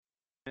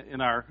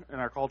in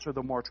our culture,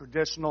 the more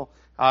traditional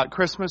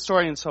Christmas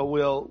story, and so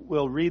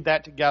we'll read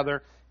that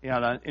together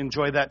and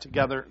enjoy that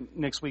together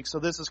next week. So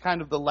this is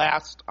kind of the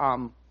last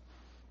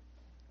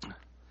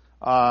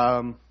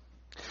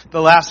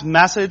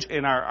message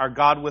in our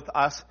God with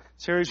Us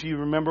series. You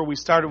remember we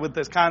started with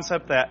this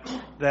concept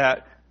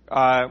that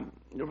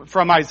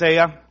from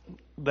Isaiah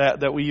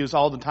that we use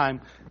all the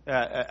time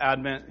at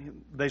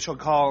Advent. They shall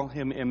call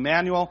him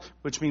Emmanuel,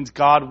 which means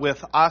God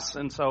with us.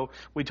 And so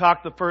we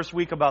talked the first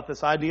week about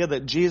this idea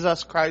that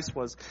Jesus Christ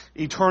was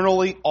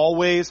eternally,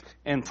 always,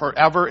 and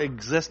forever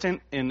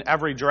existent in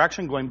every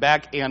direction, going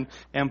back and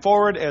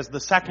forward as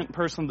the second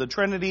person of the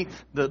Trinity,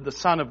 the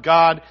Son of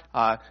God,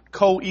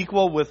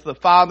 co-equal with the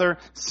Father,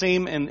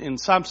 same in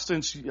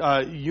substance,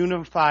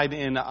 unified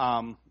in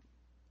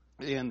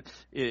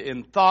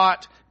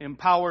thought, in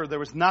power. There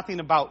was nothing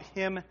about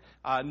him,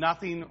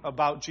 nothing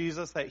about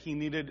Jesus that he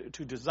needed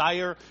to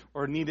desire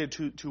or needed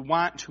to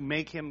want to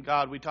make him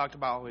God. We talked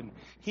about in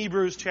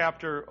Hebrews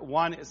chapter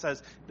 1, it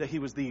says that he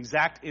was the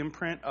exact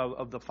imprint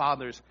of the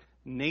Father's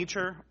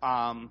nature.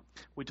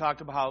 We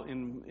talked about how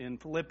in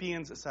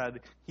Philippians it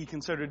said he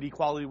considered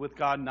equality with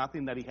God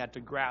nothing that he had to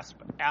grasp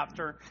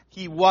after.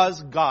 He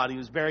was God. He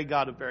was very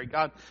God of very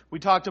God. We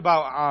talked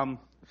about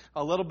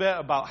a little bit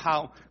about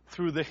how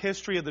through the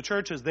history of the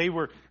churches they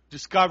were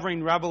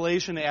discovering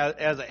revelation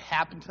as it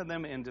happened to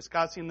them and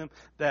discussing them,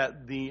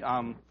 that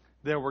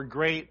there were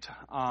great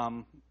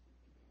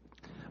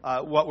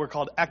what were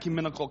called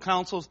ecumenical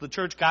councils. The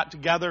church got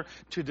together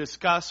to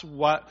discuss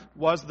what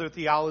was their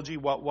theology,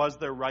 what was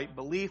their right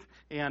belief,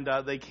 and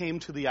they came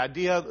to the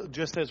idea,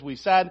 just as we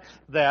said,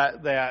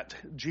 that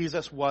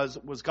Jesus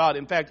was God.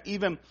 In fact,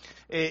 even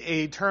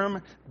a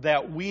term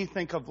that we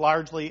think of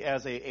largely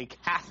as a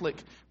Catholic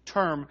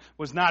term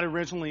was not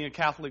originally a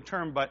Catholic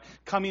term, but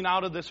coming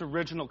out of this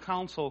original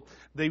council,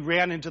 they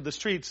ran into the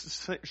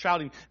streets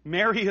shouting,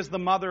 "Mary is the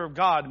mother of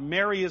God.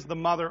 Mary is the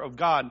mother of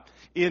God."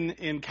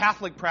 In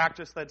Catholic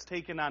practice, that's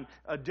taken on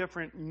a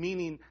different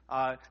meaning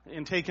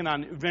and taken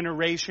on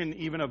veneration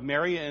even of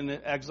Mary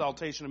and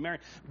exaltation of Mary.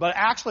 But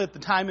actually, at the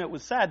time it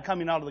was said,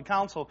 coming out of the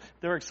council,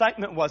 their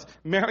excitement was,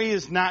 Mary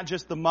is not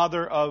just the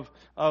mother of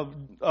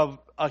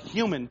a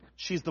human,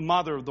 she's the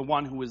mother of the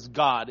one who is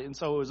God. And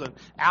so it was an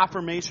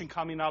affirmation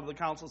coming out of the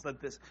councils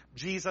that this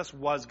Jesus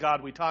was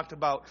God. We talked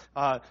about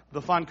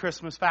the fun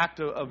Christmas fact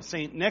of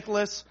St.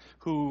 Nicholas,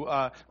 who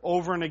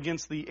over and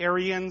against the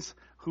Arians,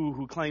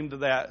 who claimed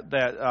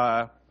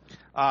that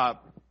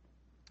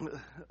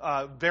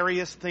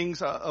various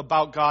things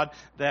about God,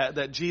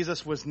 that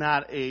Jesus was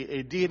not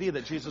a deity,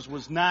 that Jesus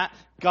was not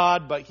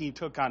God, but he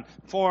took on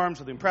forms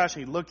with the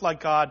impression he looked like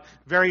God,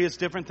 various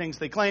different things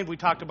they claimed. We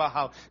talked about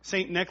how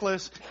St.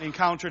 Nicholas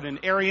encountered an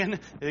Arian,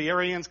 the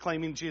Arians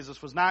claiming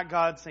Jesus was not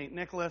God. St.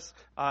 Nicholas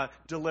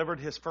delivered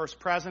his first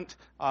present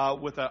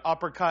with an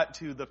uppercut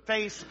to the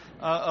face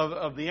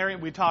of the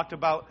Arian. We talked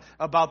about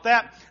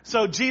that.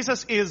 So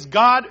Jesus is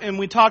God, and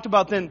we talked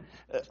about then,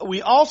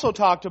 we also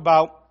talked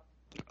about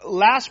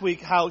last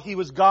week how he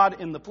was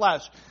God in the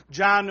flesh.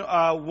 John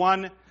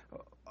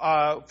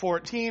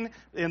 1:14,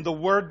 and the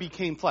Word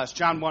became flesh.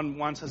 John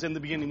 1:1 says, in the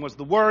beginning was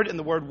the Word, and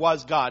the Word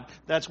was God.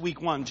 That's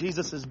week 1.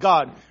 Jesus is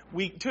God.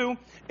 Week 2,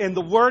 and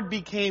the Word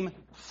became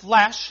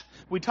flesh.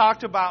 We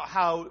talked about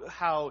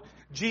how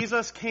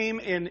Jesus came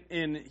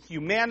in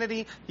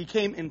humanity. He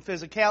came in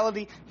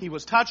physicality. He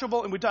was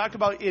touchable. And we talked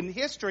about in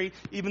history,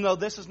 even though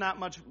this is not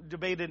much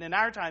debated in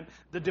our time,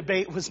 the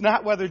debate was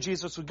not whether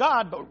Jesus was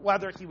God, but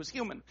whether he was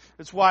human.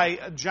 That's why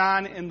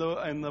John in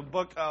the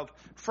book of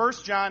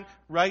 1 John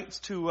writes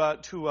to a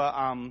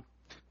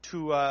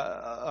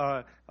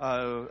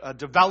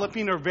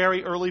developing or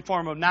very early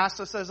form of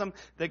Gnosticism.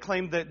 They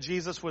claimed that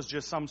Jesus was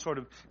just some sort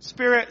of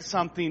spirit,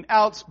 something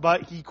else,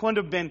 but he couldn't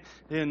have been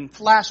in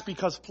flesh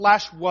because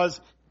flesh was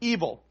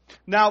evil.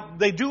 Now,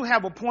 they do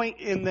have a point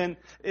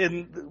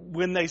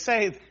when they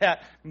say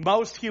that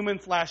most human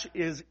flesh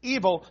is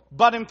evil,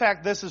 but in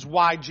fact, this is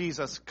why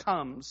Jesus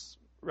comes,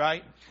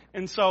 right?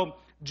 And so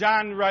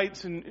John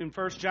writes in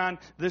 1 John,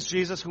 this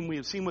Jesus whom we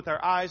have seen with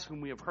our eyes,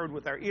 whom we have heard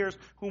with our ears,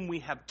 whom we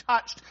have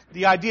touched.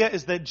 The idea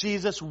is that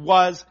Jesus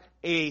was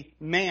a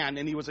man,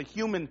 and he was a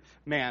human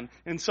man.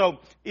 And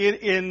so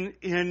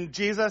in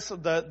Jesus,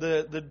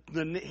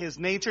 his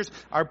natures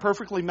are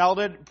perfectly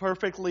melded,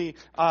 perfectly,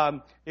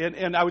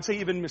 and I would say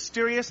even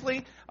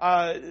mysteriously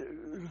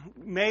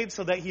made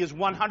so that he is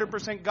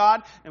 100%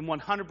 God and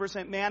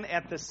 100% man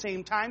at the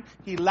same time.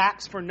 He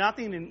lacks for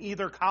nothing in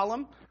either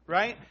column,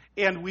 right?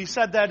 And we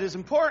said that is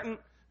important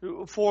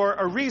for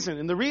a reason.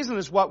 And the reason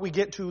is what we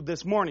get to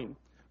this morning,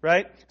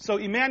 right? So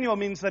Emmanuel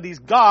means that he's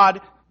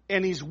God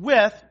and he's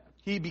with,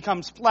 he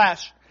becomes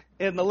flesh.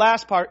 And the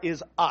last part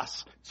is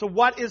us. So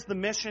what is the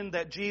mission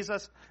that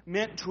Jesus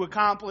meant to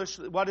accomplish?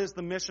 What is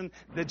the mission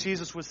that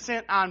Jesus was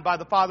sent on by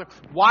the Father?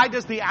 Why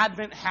does the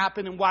Advent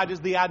happen, and why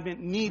does the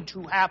Advent need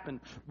to happen?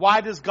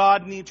 Why does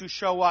God need to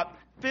show up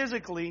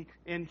physically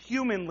and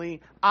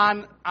humanly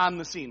on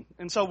the scene?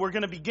 And so we're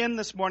going to begin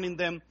this morning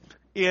then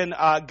in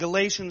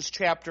Galatians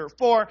chapter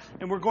 4,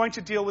 and we're going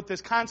to deal with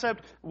this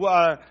concept.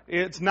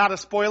 It's not a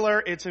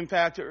spoiler. It's in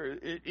fact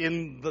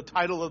in the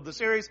title of the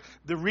series.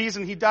 The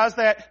reason he does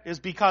that is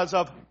because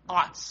of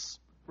us,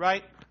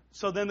 right?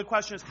 So then the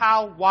question is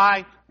how,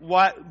 why,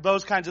 what,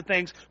 those kinds of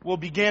things. We'll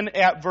begin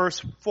at verse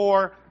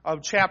 4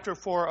 of chapter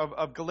 4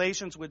 of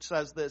Galatians, which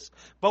says this.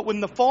 But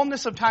when the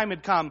fullness of time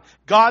had come,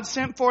 God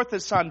sent forth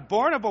His Son,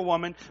 born of a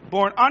woman,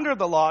 born under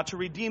the law, to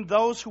redeem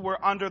those who were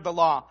under the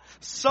law,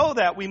 so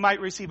that we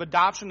might receive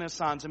adoption as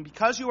sons. And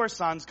because you are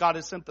sons, God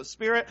has sent the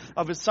Spirit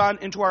of His Son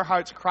into our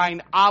hearts,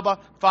 crying, Abba,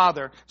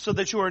 Father, so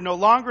that you are no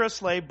longer a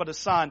slave, but a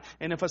son.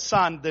 And if a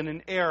son, then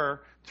an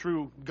heir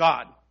through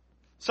God.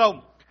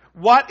 So,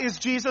 what is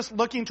Jesus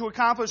looking to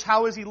accomplish?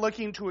 How is He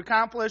looking to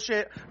accomplish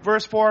it?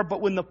 Verse 4, but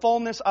when the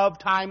fullness of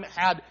time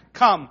had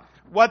come.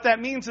 What that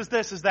means is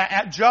this, is that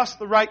at just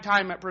the right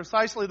time, at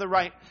precisely the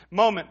right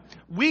moment,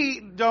 we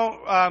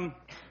don't,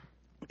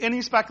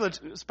 any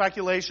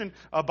speculation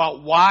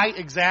about why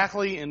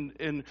exactly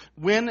and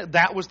when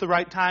that was the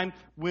right time,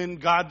 when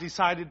God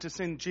decided to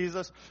send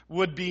Jesus,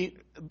 would be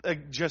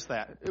just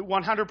that.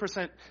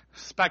 100%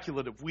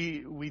 speculative.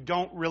 We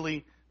don't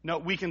really know.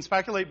 We can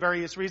speculate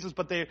various reasons,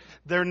 but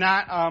they're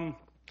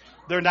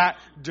not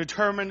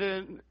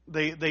determined.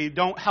 They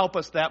don't help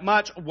us that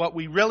much. What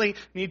we really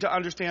need to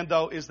understand,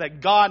 though, is that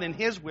God in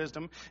His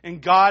wisdom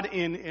and God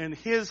in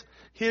His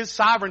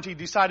sovereignty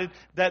decided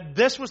that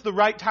this was the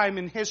right time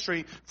in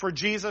history for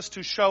Jesus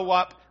to show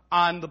up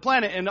on the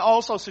planet, and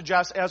also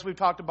suggests, as we've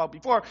talked about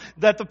before,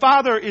 that the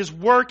Father is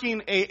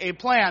working a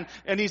plan,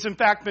 and He's in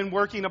fact been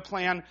working a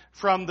plan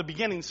from the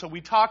beginning. So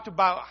we talked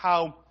about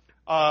how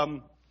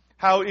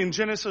in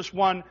Genesis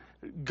 1,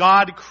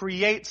 God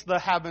creates the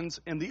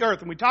heavens and the earth.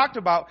 And we talked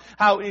about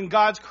how in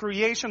God's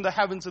creation of the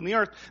heavens and the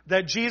earth,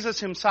 that Jesus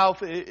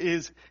Himself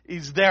is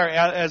there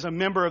as a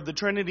member of the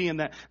Trinity, and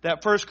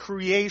that first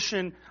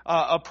creation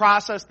a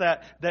process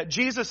that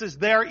Jesus is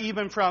there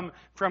even from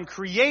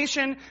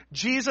creation.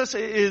 Jesus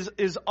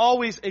is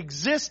always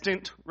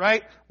existent,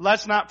 right?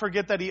 Let's not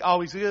forget that He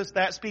always is.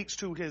 That speaks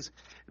to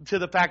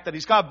the fact that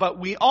He's God. But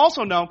we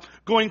also know,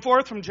 going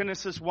forth from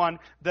Genesis 1,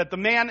 that the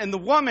man and the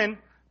woman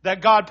that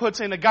God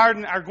puts in a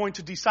garden are going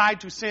to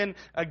decide to sin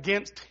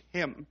against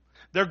Him.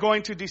 They're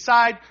going to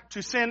decide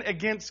to sin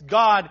against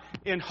God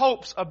in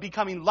hopes of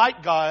becoming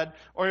like God,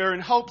 or in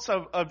hopes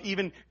of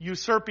even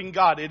usurping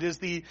God. It is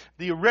the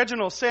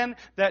original sin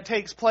that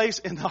takes place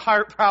in the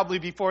heart, probably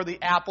before the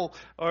apple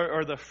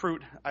or the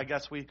fruit, I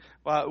guess we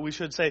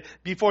should say,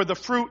 before the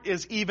fruit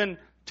is even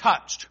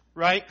touched,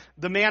 right?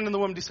 The man and the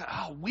woman decide,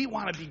 we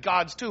want to be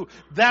gods too.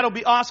 That'll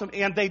be awesome.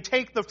 And they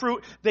take the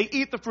fruit, they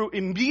eat the fruit.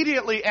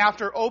 Immediately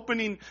after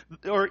opening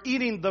or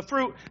eating the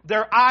fruit,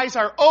 their eyes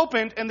are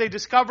opened and they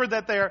discover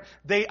that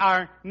they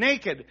are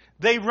naked.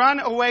 They run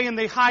away and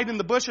they hide in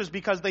the bushes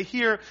because they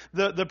hear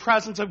the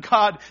presence of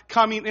God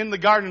coming in the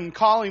garden and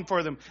calling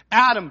for them.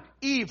 Adam,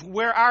 Eve,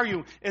 where are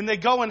you? And they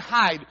go and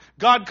hide.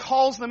 God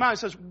calls them out and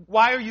says,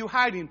 why are you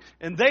hiding?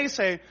 And they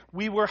say,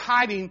 we were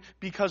hiding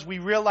because we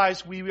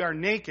realized we are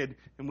naked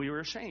and we were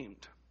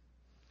ashamed.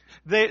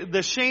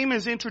 The shame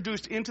is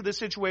introduced into the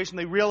situation.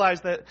 They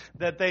realize that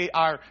they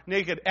are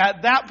naked.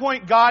 At that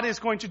point, God is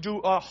going to do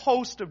a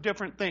host of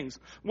different things.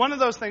 One of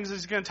those things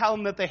is He's going to tell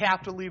them that they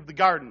have to leave the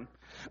garden.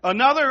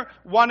 Another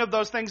one of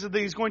those things is that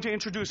He's going to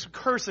introduce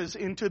curses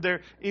into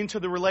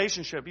the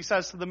relationship. He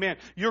says to the man,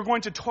 you're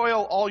going to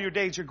toil all your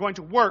days. You're going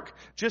to work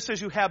just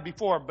as you have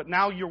before, but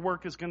now your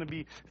work is going to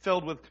be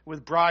filled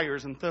with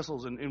briars and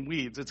thistles and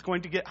weeds. It's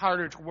going to get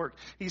harder to work.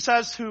 He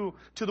says to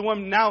the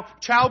woman, now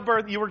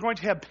childbirth, you are going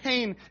to have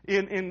pain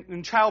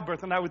in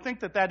childbirth. And I would think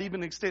that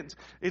even extends,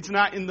 it's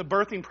not in the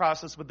birthing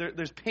process, but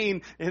there's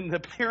pain in the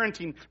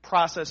parenting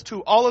process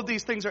too. All of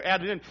these things are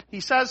added in. He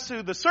says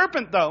to the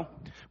serpent, though,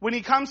 when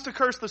he comes to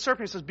curse the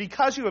serpent, he says,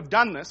 because you have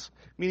done this,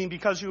 meaning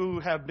because you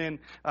have been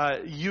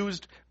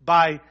used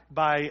by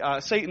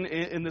Satan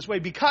in this way,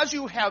 because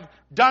you have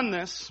done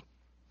this,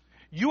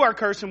 you are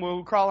cursed and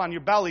will crawl on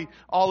your belly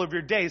all of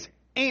your days,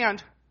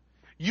 and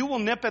you will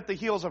nip at the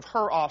heels of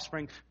her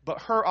offspring,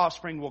 but her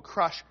offspring will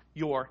crush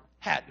your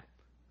head.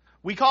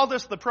 We call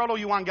this the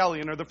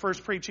proto-evangelion, or the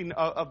first preaching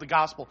of the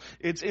gospel.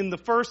 It's in the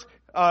first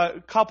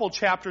couple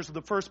chapters of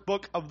the first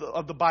book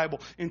of the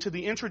Bible, into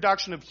the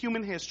introduction of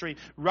human history,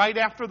 right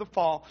after the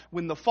fall.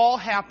 When the fall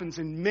happens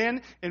and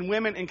men and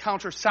women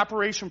encounter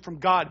separation from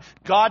God,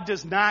 God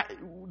does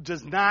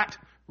not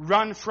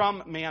run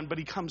from man, but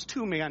He comes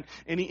to man,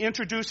 and He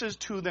introduces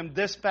to them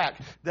this fact,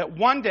 that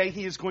one day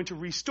He is going to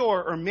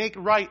restore or make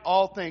right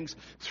all things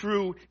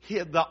through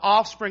the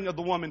offspring of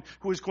the woman,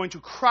 who is going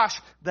to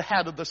crush the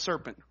head of the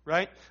serpent,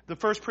 right? The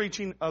first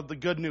preaching of the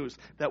good news,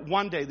 that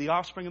one day the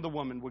offspring of the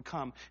woman would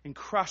come and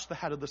crush the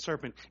head of the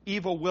serpent.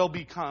 Evil will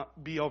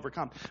be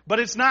overcome.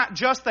 But it's not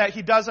just that.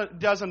 He does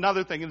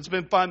another thing, and it's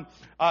been fun.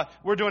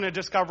 We're doing a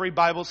Discovery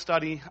Bible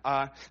study,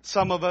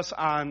 some of us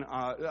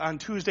on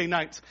Tuesday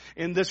nights,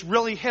 and this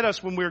really hit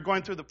us when we were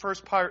going through the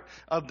first part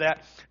of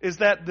that is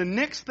that the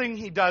next thing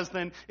he does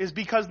then is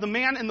because the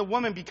man and the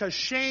woman, because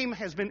shame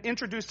has been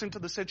introduced into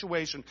the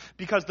situation,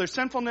 because their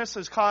sinfulness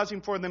is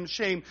causing for them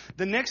shame,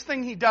 the next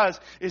thing he does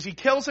is he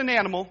kills an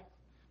animal,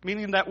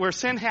 meaning that where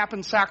sin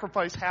happens,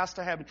 sacrifice has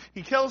to happen.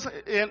 He kills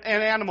an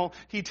animal,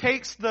 he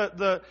takes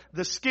the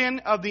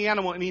skin of the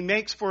animal, and he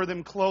makes for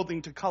them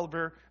clothing to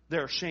cover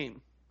their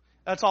shame.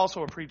 That's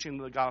also a preaching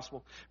of the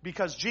gospel.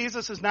 Because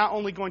Jesus is not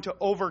only going to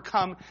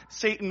overcome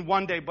Satan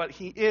one day, but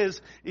he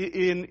is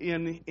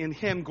in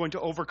him going to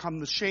overcome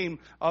the shame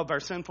of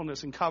our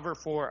sinfulness and cover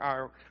for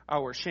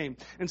our shame.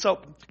 And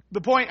so the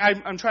point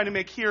I'm trying to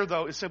make here,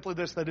 though, is simply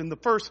this, that in the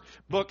first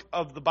book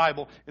of the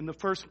Bible, in the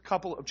first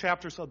couple of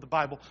chapters of the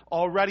Bible,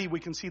 already we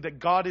can see that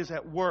God is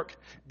at work,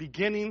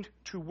 beginning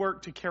to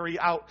work to carry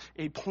out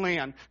a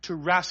plan to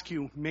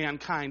rescue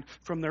mankind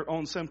from their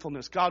own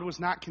sinfulness. God was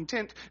not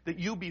content that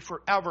you be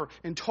forever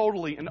and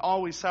totally and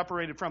always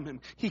separated from him.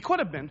 He could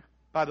have been,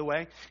 by the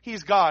way.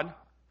 He's God.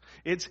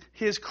 It's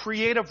his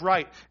creative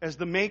right as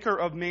the maker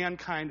of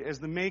mankind, as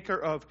the maker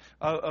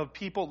of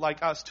people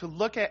like us, to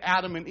look at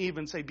Adam and Eve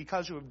and say,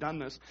 because you have done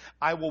this,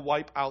 I will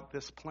wipe out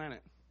this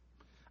planet.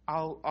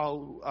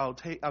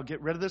 I'll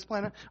get rid of this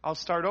planet. I'll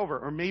start over.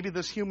 Or maybe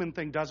this human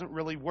thing doesn't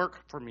really work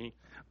for me.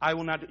 I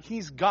will not.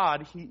 He's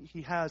God.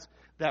 He has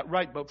that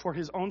right. But for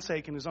his own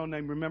sake and his own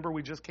name, remember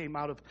we just came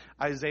out of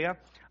Isaiah.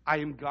 I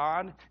am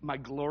God. My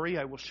glory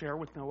I will share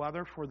with no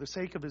other. For the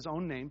sake of his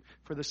own name,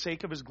 for the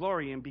sake of his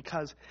glory, and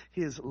because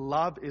his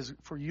love is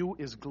for you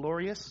is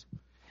glorious,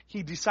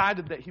 he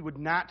decided that he would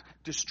not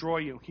destroy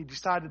you. He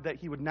decided that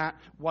he would not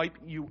wipe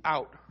you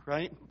out,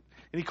 right?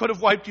 And he could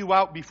have wiped you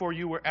out before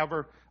you were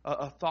ever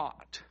a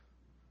thought,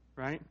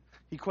 right?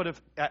 He could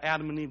have,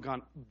 Adam and Eve,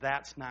 gone,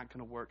 that's not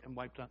going to work, and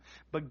wiped out.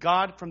 But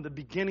God, from the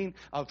beginning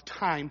of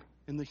time,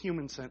 in the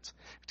human sense,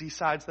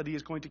 decides that he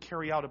is going to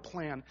carry out a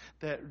plan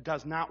that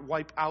does not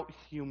wipe out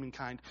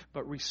humankind,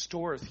 but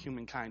restores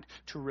humankind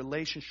to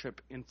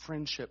relationship and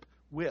friendship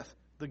with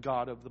the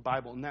God of the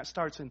Bible. And that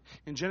starts in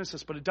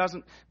Genesis, but it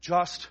doesn't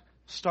just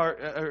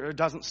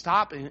doesn't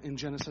stop in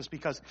Genesis,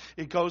 because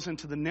it goes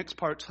into the next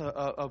part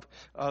of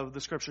the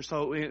scripture.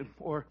 So, it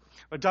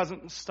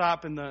doesn't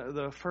stop in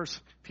the first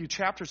few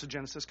chapters of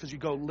Genesis, because you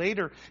go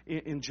later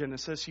in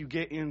Genesis, you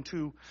get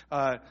into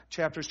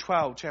chapters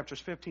 12, chapters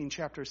 15,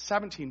 chapter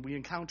 17. We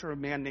encounter a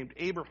man named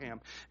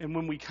Abraham, and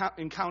when we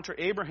encounter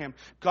Abraham,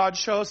 God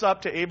shows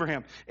up to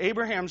Abraham.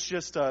 Abraham's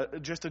just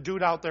a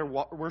dude out there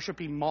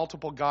worshiping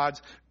multiple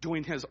gods,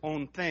 doing his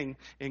own thing,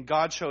 and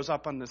God shows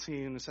up on the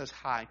scene and says,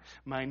 "Hi,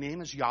 my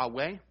name is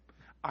Yahweh.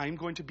 I'm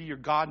going to be your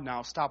God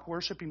now. Stop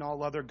worshiping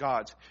all other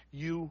gods.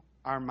 You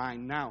are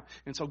mine now."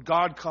 And so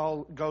God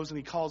goes and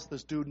he calls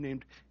this dude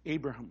named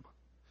Abraham.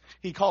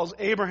 He calls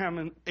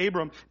Abram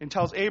and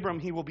tells Abram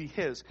he will be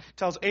his.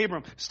 Tells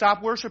Abram,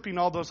 stop worshiping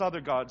all those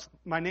other gods.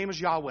 My name is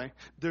Yahweh.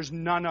 There's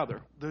none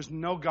other. There's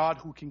no God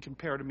who can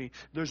compare to me.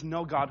 There's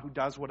no God who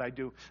does what I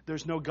do.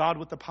 There's no God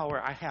with the power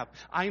I have.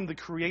 I am the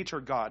creator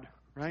God,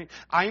 right?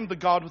 I am the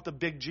God with the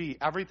big G.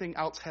 Everything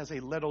else has a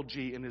little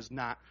g and is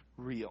not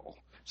real.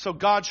 So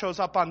God shows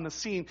up on the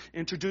scene,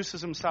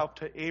 introduces himself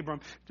to Abram.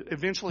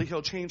 Eventually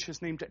he'll change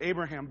his name to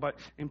Abraham, but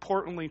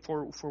importantly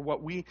for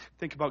what we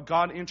think about,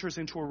 God enters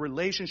into a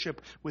relationship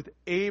with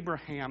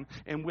Abraham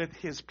and with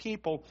his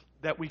people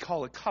that we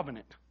call a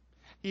covenant.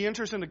 He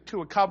enters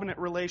into a covenant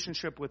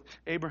relationship with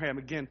Abraham.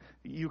 Again,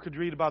 you could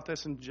read about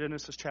this in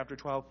Genesis chapter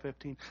 12,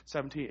 15,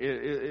 17.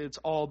 It's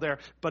all there.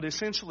 But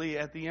essentially,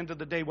 at the end of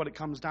the day, what it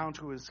comes down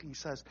to is he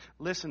says,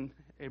 listen,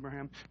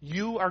 Abraham,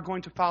 you are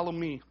going to follow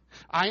me.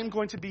 I am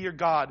going to be your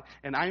God,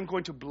 and I am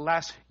going to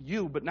bless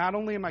you. But not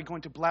only am I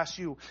going to bless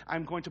you,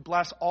 I'm going to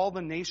bless all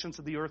the nations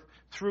of the earth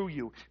through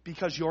you,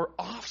 because your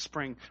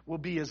offspring will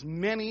be as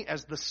many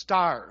as the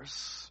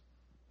stars.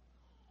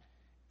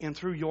 And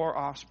through your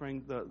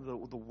offspring,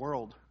 the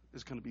world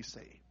is going to be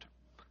saved.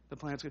 The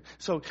plan's good.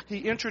 So he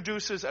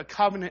introduces a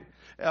covenant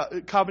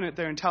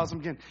there and tells them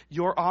again,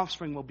 your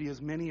offspring will be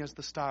as many as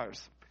the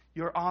stars.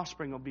 Your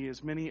offspring will be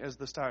as many as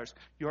the stars.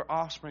 Your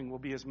offspring will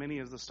be as many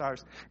as the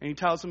stars. And he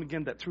tells them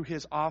again that through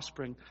his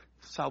offspring,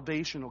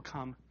 salvation will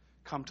come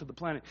to the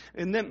planet.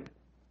 And then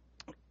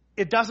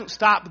it doesn't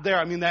stop there.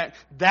 I mean,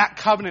 that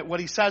covenant, what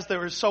he says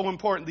there is so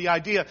important. The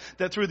idea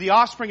that through the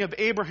offspring of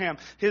Abraham,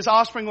 his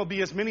offspring will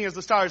be as many as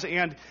the stars,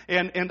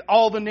 and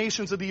all the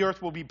nations of the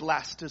earth will be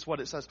blessed, is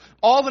what it says.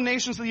 All the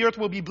nations of the earth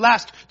will be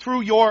blessed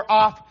through your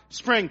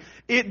offspring.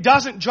 It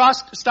doesn't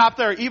just stop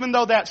there, even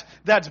though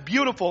that's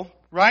beautiful.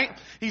 Right?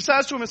 He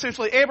says to him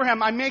essentially,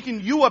 Abraham, I'm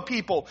making you a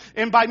people.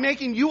 And by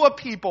making you a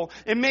people,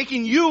 and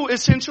making you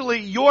essentially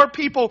your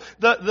people,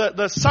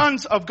 the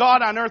sons of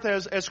God on earth,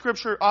 as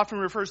Scripture often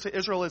refers to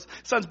Israel as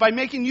sons, by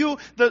making you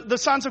the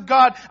sons of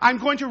God, I'm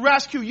going to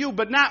rescue you.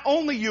 But not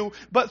only you,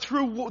 but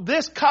through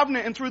this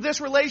covenant and through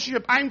this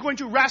relationship, I'm going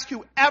to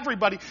rescue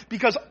everybody,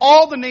 because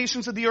all the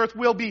nations of the earth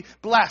will be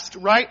blessed.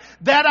 Right?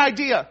 That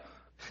idea.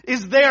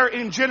 is there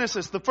in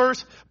Genesis, the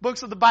first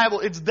books of the Bible.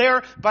 It's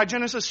there by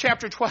Genesis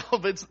chapter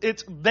 12.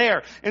 It's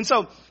there. And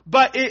so,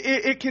 but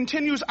it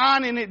continues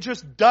on and it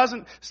just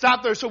doesn't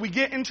stop there. So we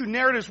get into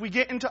narratives, we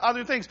get into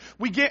other things.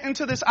 We get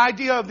into this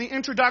idea of the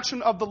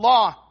introduction of the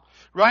law,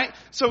 right?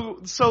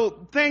 So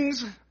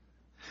things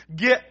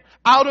get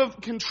out of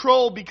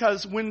control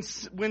because when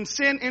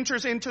sin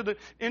enters into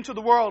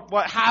the world,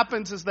 what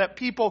happens is that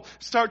people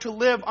start to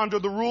live under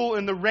the rule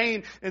and the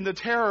reign and the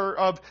terror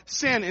of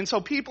sin. And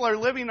so people are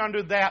living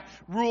under that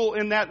rule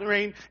and that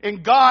reign.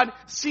 And God,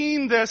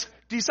 seeing this,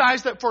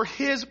 decides that for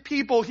His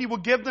people, He will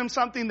give them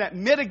something that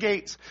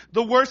mitigates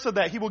the worst of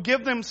that. He will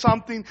give them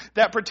something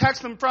that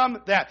protects them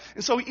from that.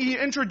 And so He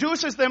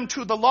introduces them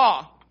to the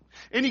law.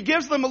 And He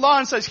gives them a law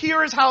and says,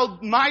 here is how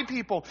my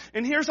people,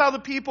 and here's how the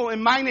people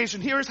in my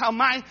nation, here is how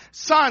my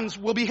sons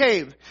will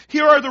behave.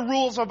 Here are the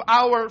rules of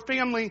our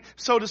family,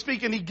 so to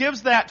speak. And He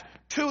gives that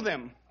to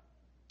them.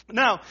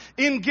 Now,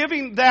 in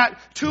giving that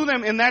to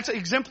them, and that's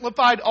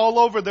exemplified all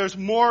over, there's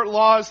more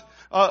laws,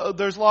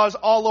 there's laws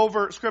all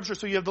over Scripture.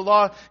 So you have the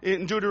law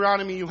in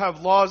Deuteronomy, you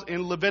have laws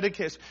in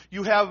Leviticus,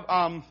 you have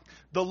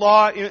the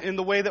law in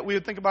the way that we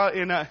would think about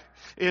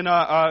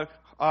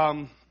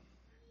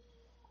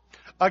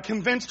a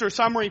condensed or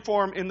summary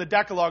form in the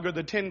Decalogue or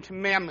the Ten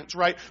Commandments,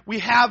 right? We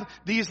have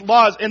these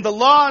laws, and the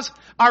laws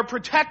are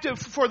protective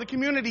for the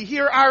community.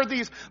 Here are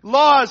these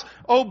laws,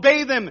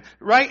 obey them,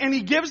 right? And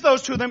He gives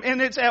those to them, and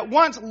it's at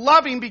once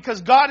loving because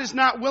God is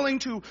not willing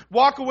to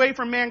walk away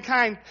from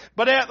mankind,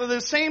 but at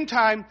the same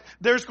time,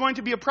 there's going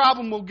to be a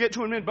problem we'll get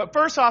to in a minute. But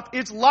first off,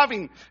 it's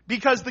loving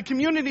because the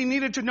community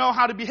needed to know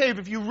how to behave.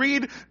 If you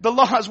read the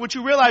laws, what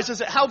you realize is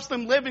it helps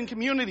them live in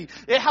community.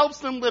 It helps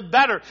them live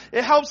better.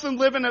 It helps them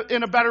live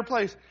in a better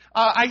place.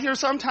 I hear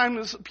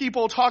sometimes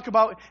people talk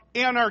about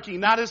anarchy,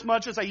 not as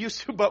much as I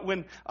used to, but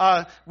when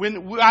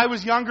I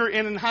was younger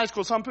and in high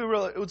school, some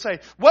people would say,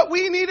 what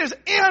we need is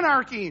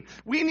anarchy.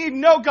 We need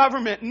no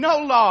government, no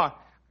law.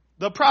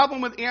 The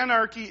problem with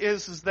anarchy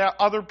is that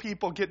other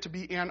people get to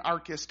be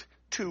anarchist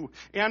too.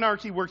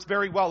 Anarchy works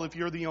very well if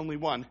you're the only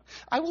one.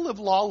 I will live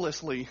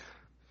lawlessly,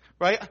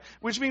 right?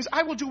 Which means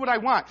I will do what I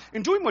want.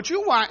 And doing what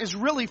you want is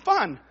really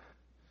fun.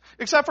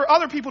 Except for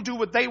other people do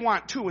what they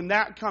want too, and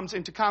that comes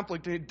into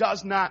conflict, and it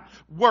does not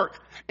work.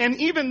 And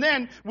even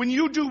then, when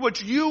you do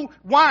what you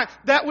want,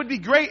 that would be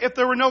great if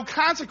there were no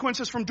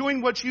consequences from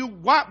doing what you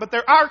want, but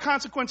there are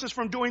consequences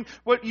from doing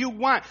what you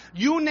want.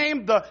 You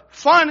name the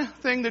fun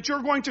thing that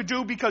you're going to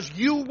do because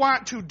you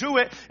want to do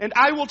it, and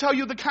I will tell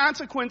you the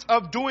consequence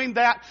of doing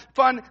that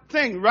fun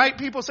thing, right?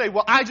 People say,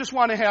 well, I just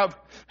want to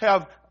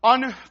have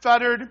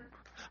unfettered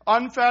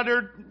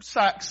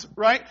sex,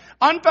 right?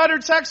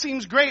 Unfettered sex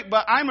seems great,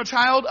 but I'm a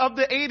child of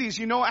the 80s.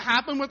 You know what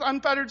happened with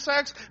unfettered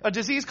sex? A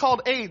disease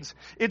called AIDS.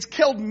 It's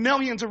killed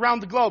millions around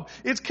the globe.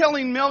 It's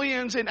killing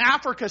millions in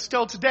Africa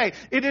still today.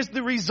 It is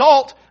the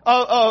result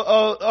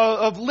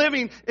of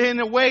living in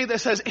a way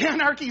that says,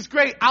 anarchy's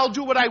great, I'll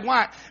do what I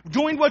want.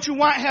 Doing what you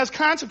want has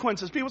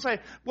consequences. People say,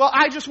 well,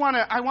 I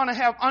want to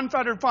have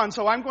unfettered fun,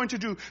 so I'm going to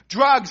do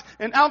drugs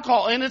and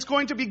alcohol, and it's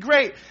going to be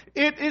great.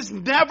 It is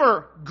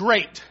never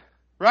great,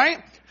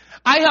 right?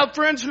 I have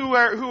friends who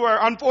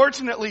are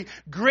unfortunately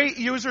great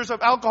users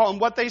of alcohol,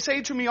 and what they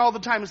say to me all the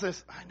time is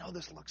this, I know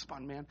this looks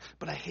fun, man,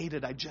 but I hate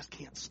it. I just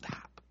can't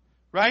stop.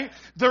 Right?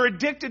 They're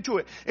addicted to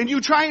it. And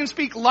you try and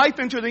speak life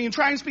into it, and you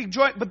try and speak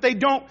joy, but they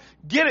don't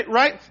get it,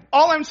 right?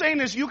 All I'm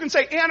saying is you can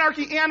say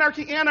anarchy,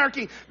 anarchy,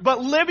 anarchy, but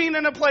living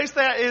in a place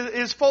that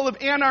is full of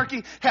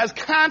anarchy has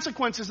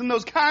consequences, and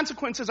those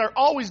consequences are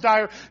always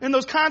dire, and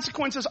those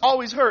consequences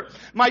always hurt.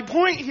 My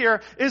point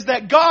here is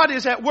that God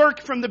is at work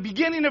from the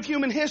beginning of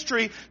human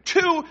history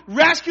to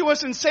rescue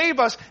us and save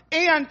us,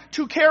 and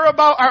to care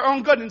about our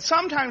own good. And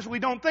sometimes we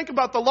don't think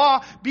about the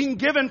law being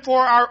given for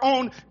our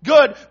own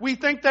good. We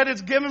think that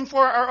it's given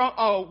for our own,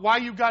 oh, why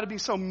you gotta be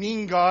so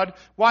mean, God?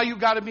 Why you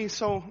gotta be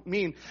so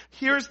mean?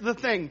 Here's the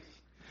thing.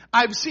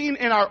 I've seen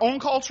in our own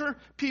culture,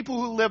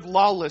 people who live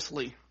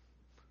lawlessly.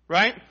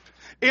 Right?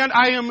 And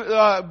I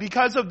am,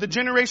 because of the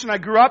generation I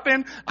grew up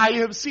in, I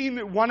have seen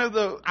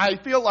I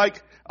feel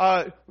like,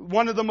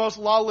 one of the most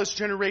lawless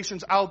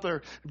generations out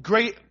there.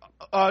 Great,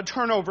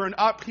 turnover and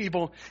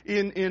upheaval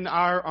in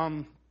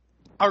our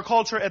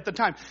culture at the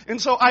time. And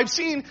so I've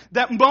seen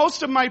that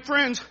most of my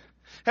friends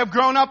have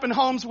grown up in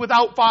homes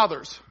without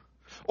fathers.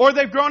 Or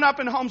they've grown up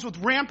in homes with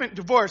rampant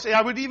divorce.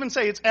 I would even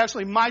say it's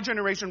actually my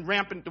generation,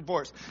 rampant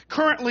divorce.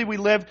 Currently we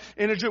live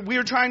we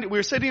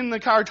were sitting in the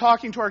car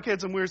talking to our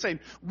kids, and we were saying,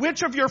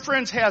 which of your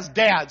friends has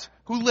dads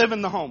who live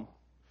in the home?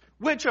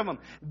 Which of them?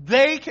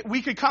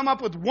 We could come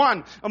up with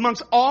one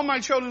amongst all my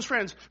children's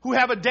friends who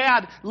have a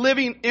dad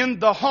living in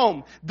the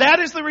home. That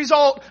is the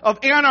result of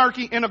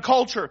anarchy in a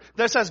culture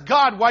that says,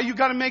 God, why you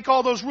gotta make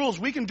all those rules?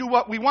 We can do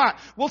what we want.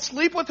 We'll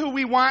sleep with who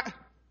we want.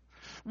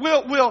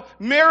 We'll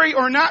marry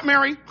or not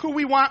marry who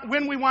we want,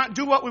 when we want,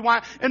 do what we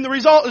want. And the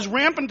result is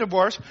rampant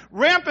divorce,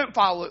 rampant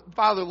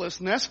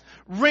fatherlessness,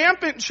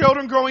 rampant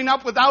children growing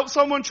up without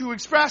someone to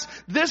express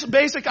this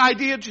basic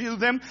idea to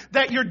them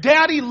that your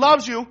daddy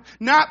loves you,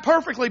 not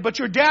perfectly, but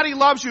your daddy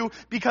loves you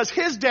because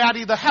his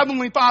daddy, the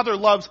Heavenly Father,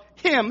 loves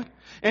him,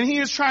 and he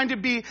is trying to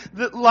be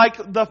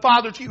like the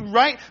Father to you,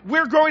 right?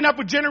 We're growing up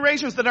with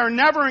generations that are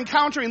never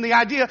encountering the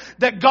idea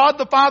that God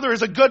the Father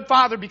is a good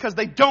Father because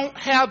they don't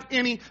have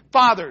any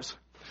fathers.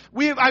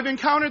 I've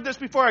encountered this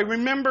before. I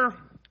remember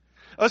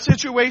a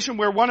situation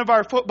where one of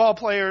our football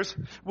players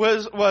there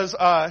was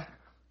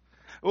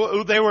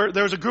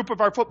a group of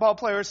our football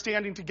players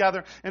standing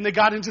together, and they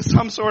got into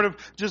some sort of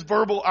just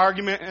verbal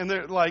argument,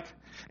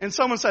 and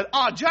someone said,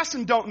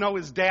 Justin don't know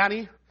his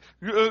daddy.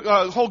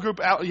 Whole group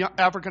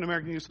African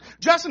American youth.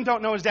 Justin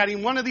don't know his daddy.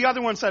 And one of the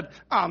other ones said,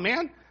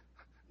 man,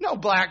 no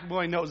black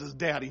boy knows his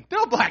daddy.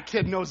 No black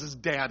kid knows his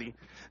daddy.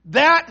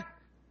 That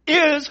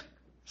is,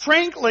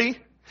 frankly,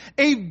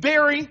 a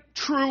very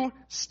true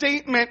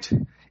statement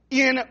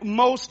in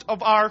most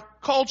of our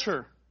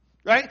culture.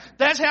 Right?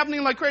 That's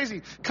happening like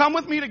crazy. Come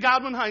with me to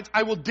Godwin Heights.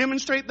 I will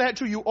demonstrate that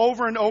to you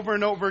over and over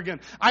and over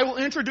again. I will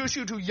introduce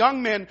you to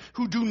young men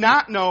who do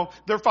not know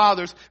their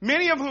fathers.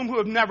 Many of whom who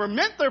have never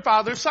met their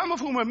fathers. Some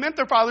of whom have met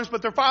their fathers,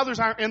 but their fathers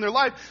aren't in their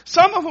life.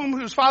 Some of whom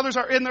whose fathers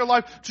are in their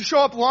life to show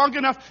up long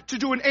enough to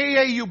do an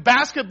AAU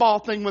basketball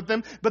thing with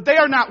them, but they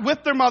are not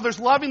with their mothers,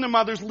 loving their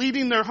mothers,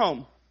 leading their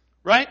home.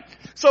 Right?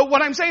 So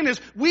what I'm saying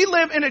is, we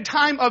live in a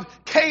time of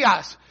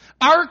chaos.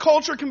 Our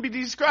culture can be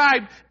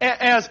described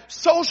as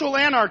social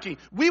anarchy.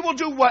 We will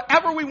do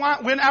whatever we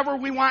want, whenever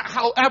we want,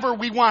 however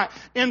we want.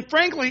 And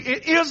frankly,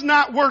 it is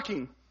not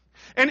working.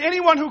 And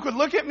anyone who could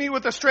look at me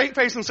with a straight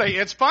face and say,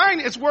 it's fine,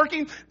 it's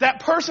working,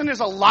 that person is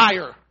a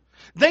liar.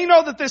 They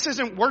know that this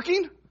isn't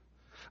working.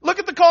 Look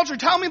at the culture.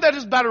 Tell me that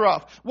is better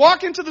off.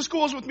 Walk into the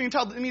schools with me and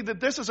tell me that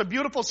this is a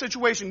beautiful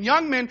situation.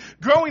 Young men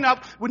growing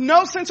up with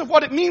no sense of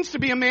what it means to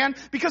be a man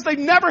because they've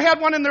never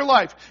had one in their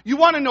life. You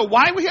want to know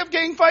why we have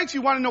gang fights?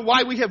 You want to know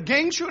why we have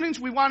gang shootings?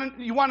 You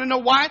want to know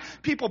why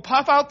people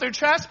puff out their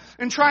chests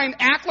and try and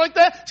act like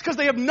that? It's because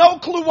they have no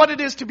clue what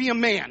it is to be a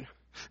man.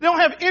 They don't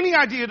have any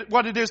idea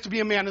what it is to be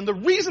a man. And the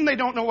reason they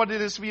don't know what it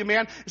is to be a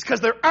man is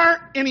because there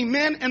aren't any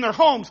men in their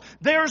homes.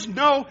 There's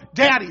no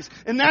daddies.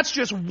 And that's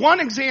just one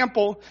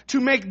example to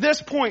make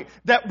this point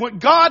that when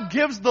God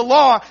gives the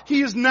law,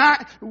 He is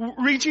not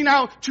reaching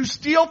out to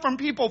steal from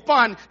people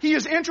fun. He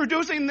is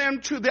introducing them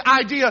to the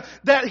idea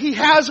that He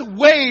has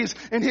ways,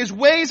 and His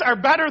ways are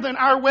better than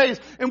our ways.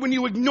 And when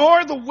you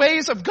ignore the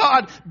ways of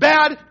God,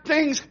 bad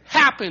things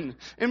happen.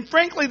 And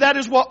frankly, that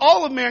is what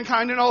all of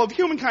mankind and all of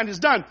humankind has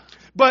done.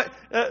 But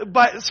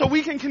so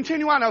we can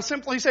continue on. I'll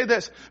simply say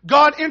this.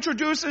 God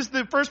introduces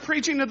the first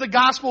preaching of the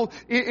gospel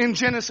in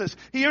Genesis.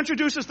 He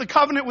introduces the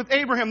covenant with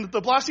Abraham that the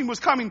blessing was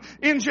coming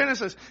in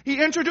Genesis.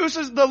 He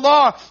introduces the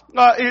law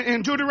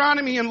in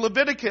Deuteronomy and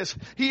Leviticus.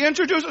 He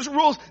introduces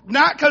rules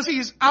not because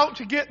He's out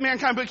to get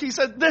mankind, but He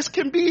said this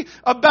can be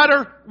a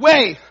better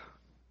way.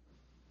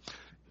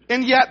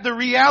 And yet the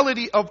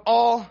reality of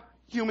all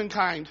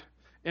humankind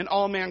and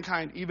all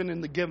mankind, even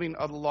in the giving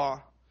of the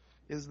law,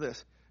 is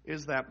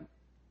that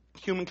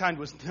humankind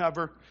was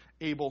never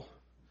able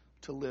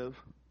to live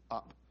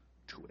up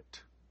to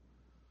it.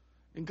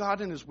 And God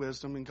in His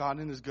wisdom and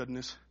God in His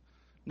goodness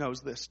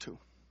knows this too.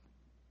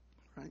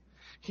 Right?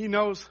 He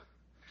knows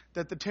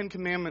that the Ten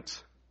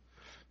Commandments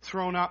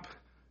thrown up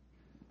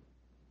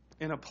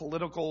in a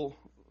political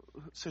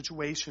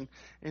situation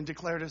and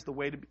declared as the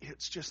way to be,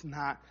 it's just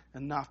not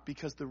enough,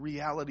 because the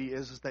reality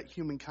is that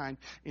humankind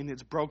in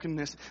its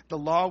brokenness, the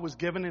law was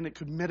given and it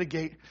could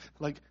mitigate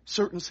like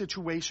certain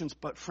situations,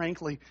 but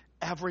frankly,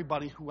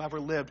 everybody who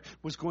ever lived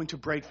was going to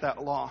break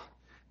that law.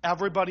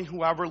 Everybody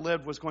who ever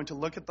lived was going to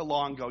look at the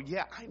law and go,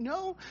 yeah, I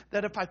know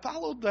that if I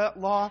followed that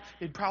law,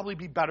 it'd probably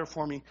be better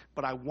for me,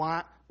 but I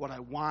want what I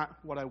want,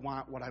 what I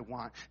want, what I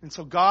want. And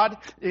so God,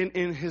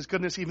 in His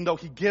goodness, even though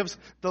He gives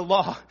the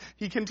law,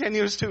 He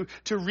continues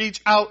to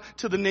reach out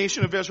to the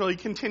nation of Israel. He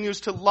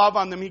continues to love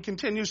on them. He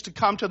continues to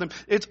come to them.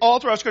 It's all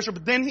throughout Scripture.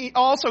 But then He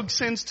also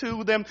sends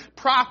to them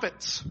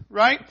prophets,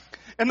 right?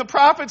 And the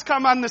prophets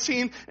come on the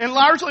scene, and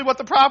largely what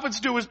the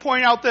prophets do is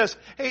point out this.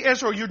 Hey,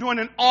 Israel, you're doing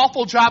an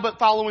awful job at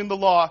following the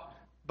law.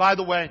 By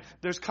the way,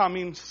 there's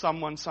coming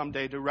someone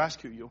someday to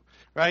rescue you,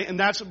 right? And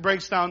that's what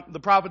breaks down the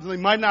prophets. They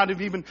might not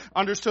have even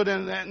understood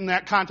in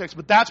that context,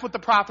 but that's what the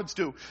prophets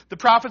do. The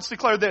prophets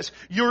declare this: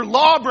 you're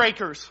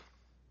lawbreakers,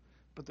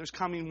 but there's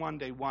coming one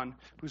day one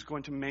who's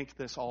going to make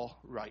this all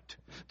right.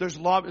 There's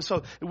law.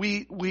 So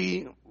we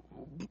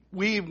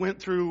went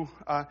through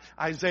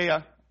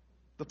Isaiah,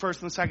 the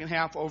first and the second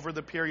half, over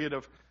the period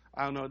of,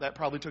 I don't know, that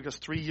probably took us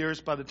 3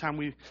 years by the time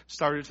we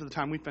started to the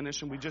time we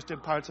finished, and we just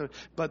did parts of it.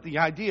 But the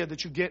idea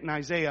that you get in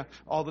Isaiah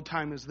all the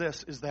time is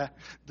this, is that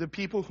the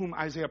people whom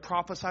Isaiah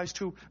prophesies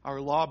to are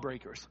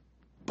lawbreakers.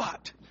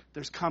 But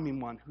there's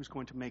coming one who's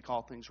going to make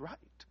all things right.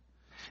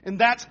 And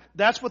that's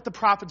what the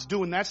prophets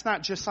do, and that's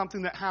not just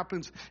something that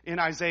happens in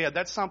Isaiah.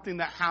 That's something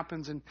that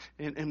happens in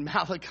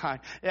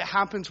Malachi. It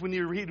happens when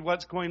you read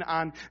what's going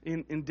on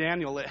in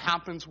Daniel. It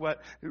happens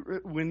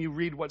when you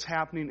read what's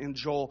happening in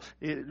Joel.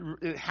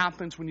 It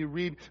happens when you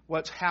read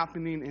what's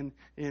happening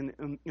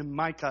in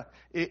Micah.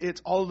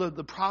 It's all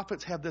the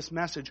prophets have this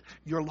message: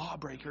 you're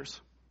lawbreakers.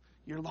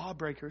 You're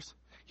lawbreakers.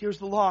 Here's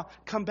the law.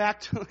 Come back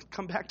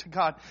to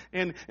God.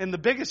 And the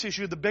biggest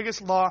issue, the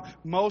biggest law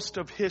most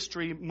of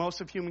history,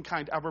 most of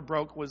humankind ever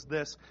broke was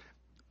this.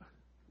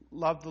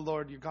 Love the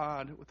Lord your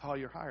God with all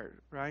your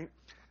heart, right?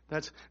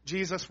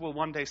 Jesus will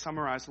one day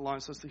summarize the law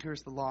and says,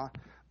 here's the law.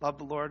 Love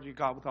the Lord your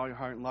God with all your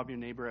heart and love your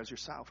neighbor as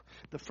yourself.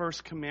 The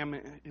first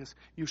commandment is,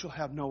 you shall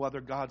have no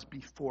other gods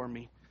before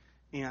me.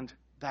 And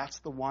that's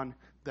the one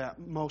that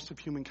most of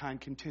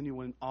humankind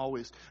continually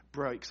always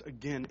breaks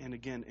again and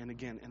again and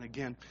again and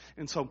again.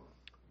 And so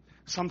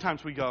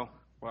sometimes we go,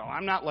 well,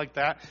 I'm not like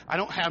that. I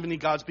don't have any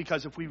gods,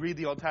 because if we read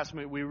the Old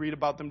Testament, we read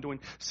about them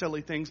doing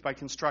silly things by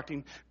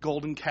constructing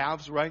golden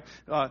calves, right?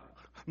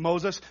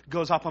 Moses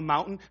goes up a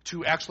mountain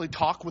to actually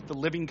talk with the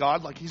living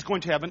God, like he's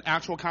going to have an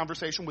actual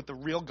conversation with the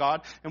real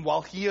God. And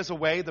while he is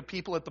away, the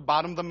people at the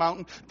bottom of the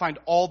mountain find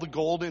all the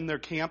gold in their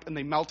camp and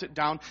they melt it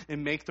down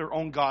and make their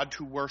own God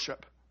to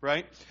worship.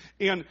 Right?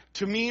 And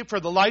to me, for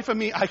the life of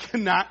me, I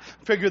cannot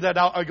figure that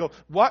out. I go,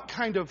 what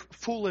kind of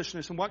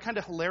foolishness and what kind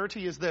of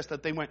hilarity is this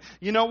that they went,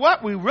 you know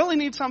what? We really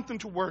need something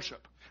to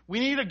worship. We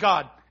need a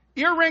God.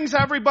 Earrings,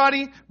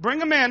 everybody, bring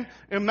them in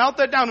and melt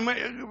that down.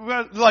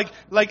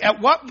 Like at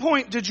what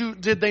point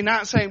did they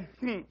not say,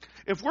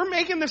 if we're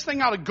making this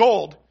thing out of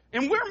gold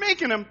and we're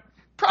making him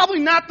probably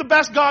not the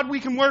best God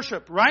we can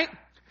worship, right?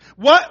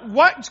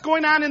 What's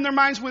going on in their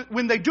minds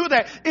when they do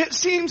that? It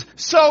seems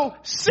so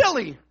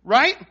silly,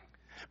 right?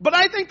 But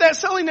I think that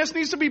silliness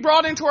needs to be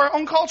brought into our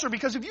own culture,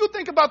 because if you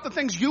think about the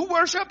things you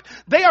worship,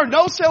 they are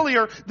no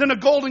sillier than a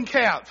golden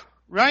calf,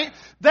 right?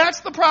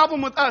 That's the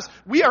problem with us.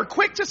 We are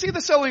quick to see the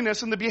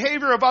silliness in the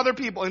behavior of other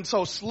people and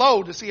so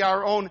slow to see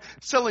our own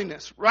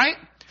silliness, right?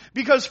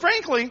 Because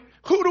frankly,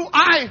 who do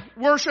I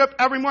worship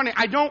every morning?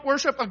 I don't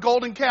worship a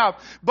golden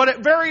calf, but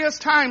at various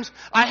times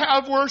I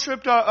have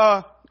worshiped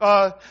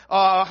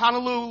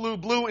Honolulu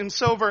blue and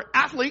silver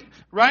athlete,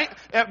 right?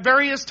 At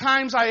various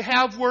times I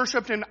have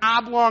worshipped an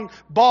oblong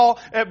ball.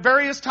 At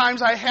various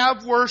times I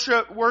have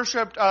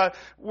worshipped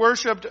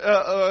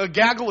a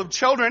gaggle of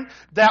children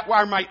that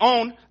are my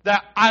own,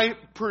 that I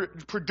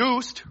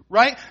produced,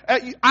 right?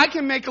 I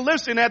can make a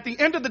list, and at the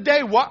end of the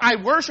day, what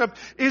I worship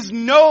is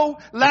no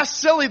less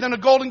silly than a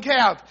golden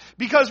calf.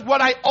 Because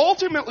what I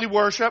ultimately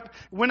worship,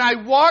 when I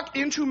walk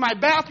into my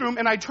bathroom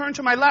and I turn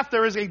to my left,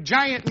 there is a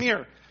giant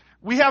mirror.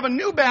 We have a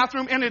new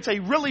bathroom, and it's a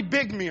really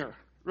big mirror,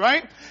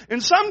 right?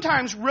 And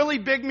sometimes really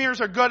big mirrors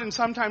are good, and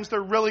sometimes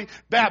they're really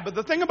bad. But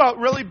the thing about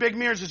really big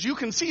mirrors is you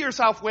can see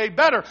yourself way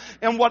better.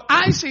 And what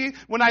I see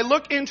when I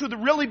look into the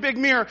really big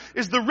mirror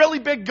is the really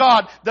big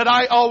God that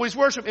I always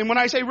worship. And when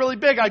I say really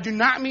big, I do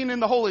not mean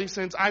in the holy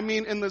sense. I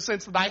mean in the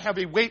sense that I have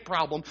a weight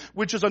problem,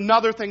 which is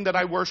another thing that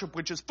I worship,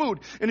 which is food.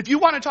 And if you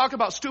want to talk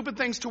about stupid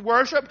things to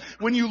worship,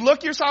 when you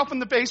look yourself in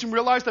the face and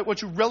realize that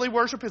what you really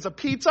worship is a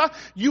pizza,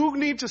 you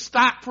need to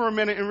stop for a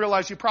minute and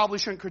realize you probably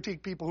shouldn't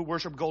critique people who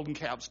worship golden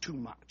calves too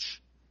much.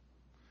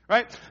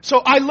 Right?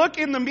 So I look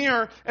in the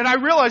mirror and I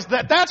realize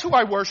that that's who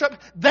I worship.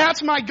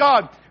 That's my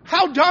God.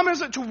 How dumb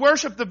is it to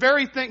worship the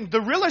very thing,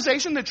 the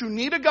realization that you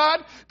need a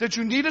God, that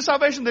you need a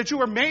salvation, that you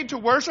were made to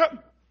worship,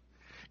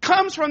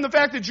 comes from the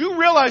fact that you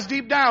realize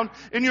deep down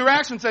in your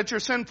actions that you're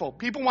sinful.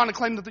 People want to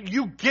claim that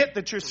you get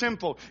that you're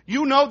sinful.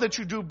 You know that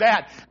you do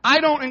bad. I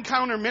don't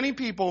encounter many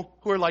people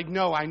who are like,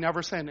 no, I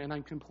never sin, and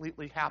I'm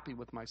completely happy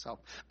with myself.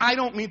 I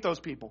don't meet those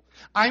people.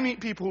 I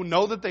meet people who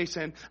know that they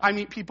sin. I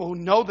meet people who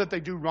know that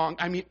they do wrong.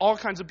 I meet all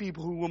kinds of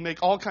people who will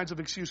make all kinds of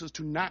excuses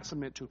to not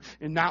submit to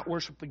and not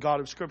worship the God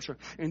of Scripture.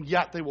 And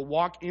yet they will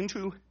walk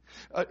into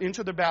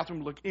their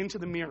bathroom, look into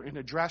the mirror, and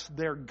address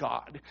their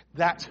God.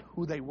 That's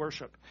who they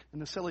worship.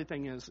 And the silly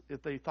thing is,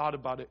 if they thought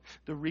about it,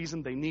 the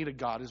reason they need a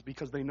God is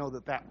because they know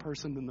that that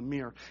person in the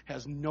mirror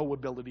has no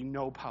ability,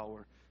 no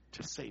power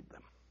to save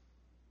them.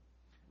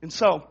 And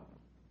so,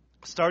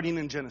 starting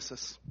in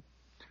Genesis,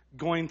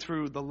 going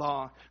through the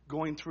law,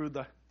 going through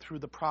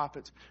the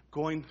prophets,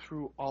 going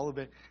through all of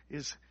it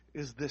is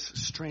this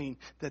strain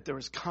that there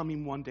is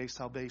coming one day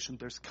salvation.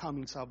 There's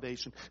coming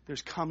salvation.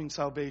 There's coming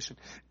salvation.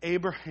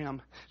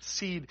 Abraham's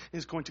seed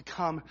is going to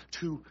come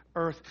to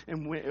earth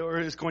and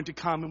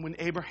when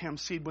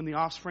Abraham's seed, when the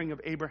offspring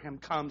of Abraham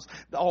comes,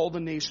 all the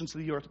nations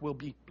of the earth will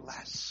be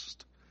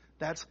blessed.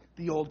 That's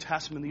the Old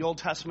Testament. The Old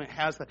Testament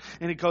has that.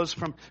 And it goes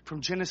from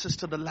Genesis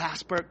to the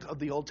last book of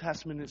the Old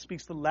Testament. And it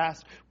speaks the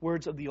last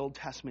words of the Old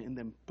Testament. And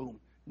then, boom,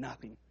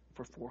 nothing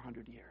for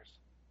 400 years.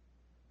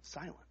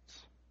 Silence.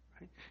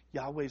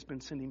 Yahweh's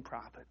been sending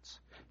prophets.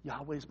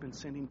 Yahweh's been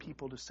sending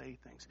people to say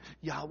things.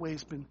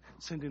 Yahweh's been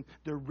sending,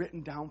 they're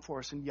written down for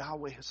us, and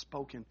Yahweh has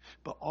spoken.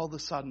 But all of a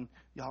sudden,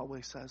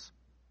 Yahweh says,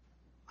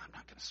 I'm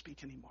not going to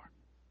speak anymore.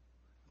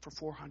 For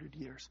 400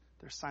 years,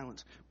 there's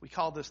silence. We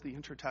call this the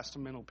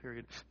intertestamental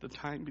period, the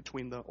time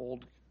between the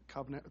Old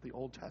Covenant, the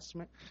Old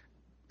Testament,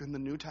 and the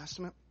New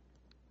Testament.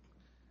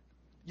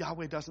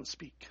 Yahweh doesn't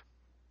speak.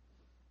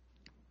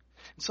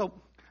 So,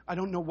 I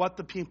don't know what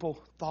the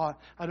people thought.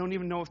 I don't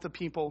even know if the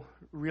people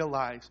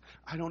realized.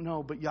 I don't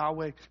know, but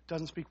Yahweh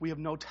doesn't speak. We have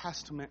no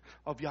testament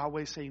of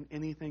Yahweh saying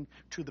anything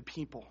to the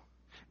people.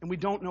 And we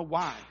don't know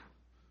why,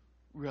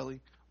 really.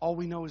 All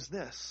we know is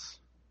this.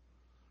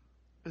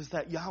 is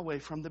that Yahweh,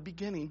 from the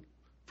beginning,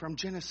 from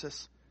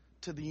Genesis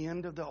to the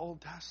end of the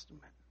Old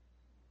Testament,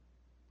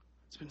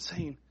 it's been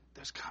saying,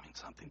 there's coming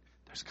something,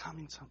 there's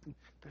coming something,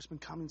 there's been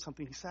coming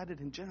something. He said it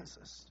in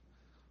Genesis.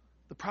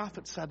 The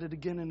prophet said it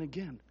again and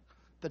again.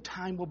 The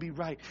time will be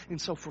right. And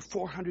so for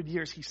 400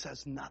 years, he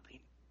says nothing.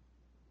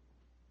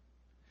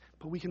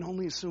 But we can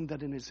only assume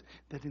that in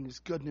his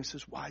goodness,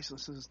 his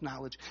wiseness, and his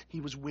knowledge, he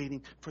was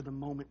waiting for the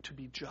moment to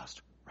be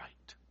just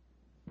right.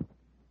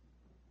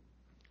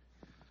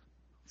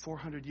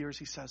 400 years,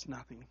 he says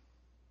nothing.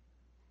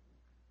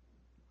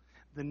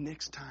 The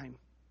next time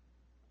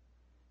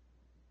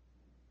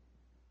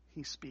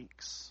he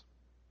speaks,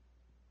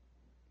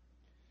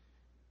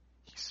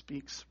 he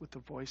speaks with the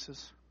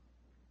voices.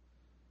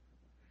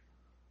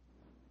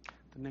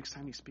 The next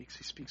time he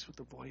speaks with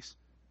the voice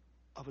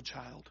of a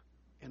child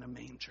in a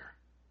manger.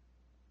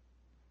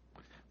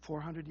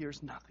 400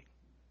 years, nothing.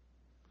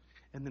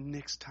 And the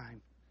next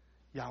time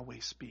Yahweh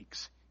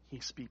speaks, he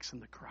speaks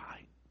in the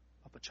cry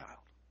of a child.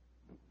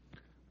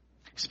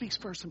 He speaks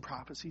first in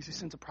prophecies. He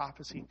sends a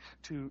prophecy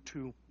to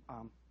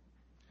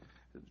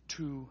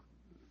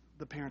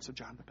the parents of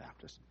John the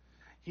Baptist.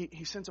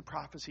 He sends a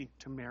prophecy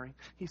to Mary.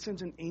 He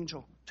sends an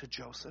angel to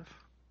Joseph.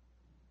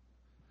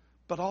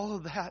 But all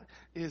of that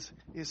is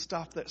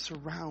stuff that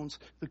surrounds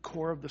the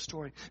core of the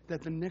story.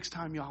 That the next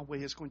time Yahweh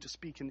is going to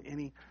speak in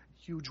any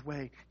huge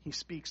way, he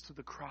speaks through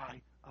the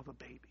cry of a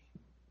baby.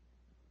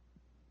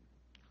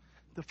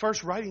 The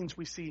first writings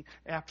we see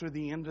after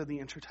the end of the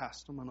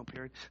intertestamental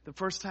period, the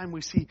first time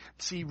we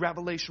see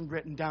Revelation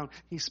written down,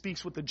 he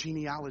speaks with a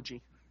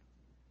genealogy.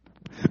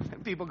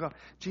 People go,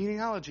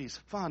 genealogies,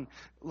 fun.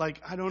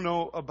 Like, I don't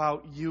know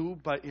about you,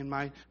 but in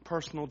my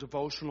personal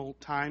devotional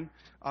time,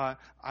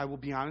 I will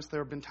be honest,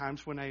 there have been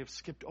times when I have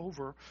skipped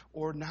over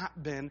or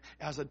not been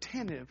as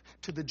attentive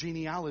to the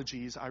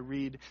genealogies I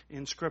read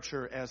in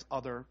Scripture as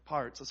other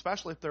parts,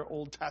 especially if they're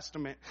Old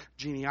Testament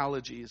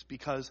genealogies,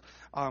 because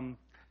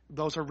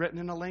those are written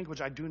in a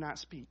language I do not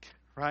speak,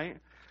 right?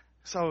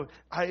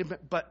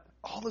 But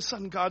all of a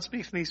sudden God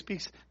speaks, and he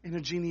speaks in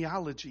a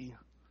genealogy.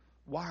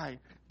 Why?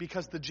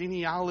 Because the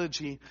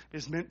genealogy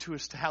is meant to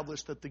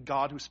establish that the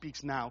God who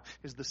speaks now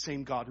is the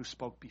same God who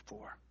spoke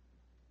before.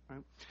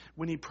 Right?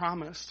 When he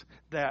promised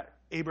that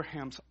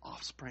Abraham's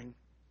offspring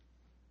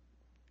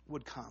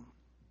would come.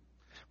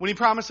 When he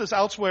promises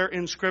elsewhere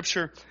in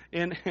Scripture,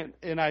 in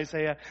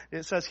Isaiah,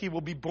 it says he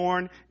will be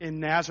born in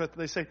Nazareth.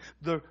 They say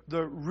the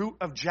root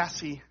of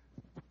Jesse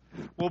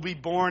will be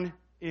born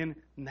in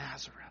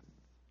Nazareth.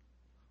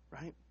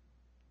 Right?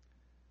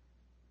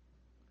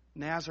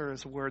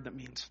 Nazareth is a word that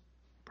means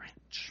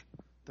branch,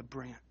 the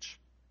branch.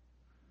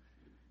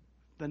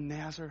 The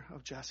Nazareth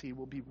of Jesse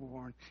will be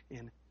born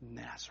in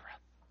Nazareth.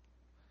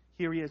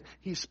 Here he is.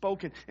 He's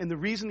spoken. And the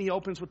reason he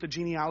opens with the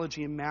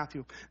genealogy in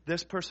Matthew,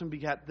 this person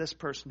begat this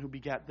person, who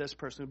begat this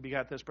person, who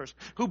begat this person,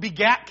 who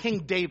begat King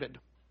David,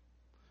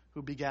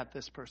 who begat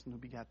this person, who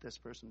begat this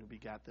person, who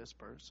begat this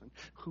person,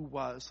 who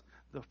was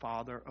the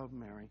father of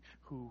Mary,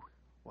 who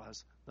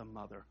was the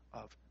mother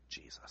of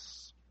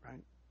Jesus.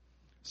 Right?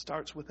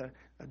 Starts with a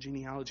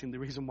genealogy, and the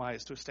reason why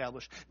is to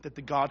establish that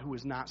the God who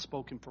has not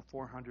spoken for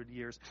 400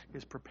 years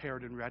is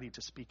prepared and ready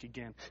to speak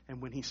again.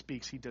 And when he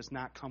speaks, he does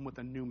not come with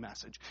a new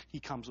message.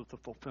 He comes with the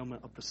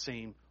fulfillment of the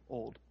same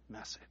old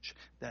message,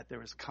 that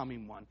there is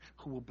coming one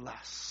who will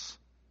bless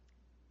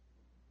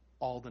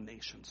all the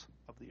nations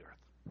of the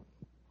earth.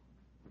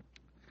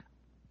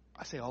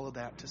 I say all of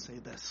that to say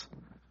this.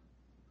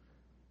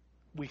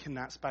 We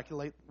cannot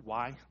speculate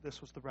why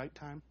this was the right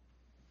time,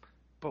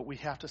 but we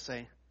have to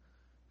say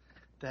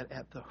that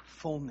at the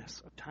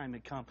fullness of time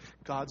had come.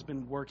 God's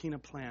been working a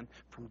plan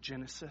from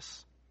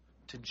Genesis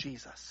to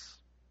Jesus.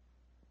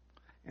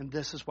 And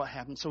this is what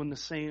happened. So in the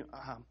same,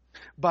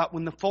 but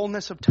when the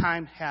fullness of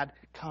time had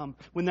come,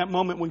 when that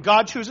moment, when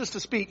God chooses to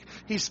speak,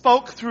 he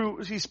spoke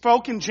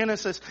in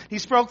Genesis, he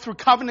spoke through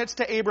covenants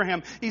to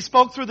Abraham, he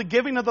spoke through the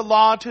giving of the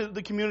law to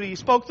the community, he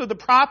spoke through the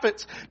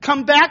prophets.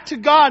 Come back to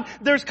God.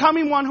 There's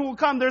coming one who will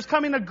come. There's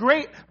coming a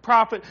great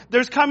prophet.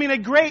 There's coming a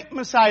great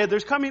Messiah.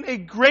 There's coming a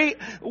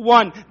great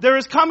one. There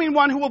is coming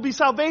one who will be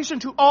salvation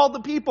to all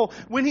the people.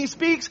 When he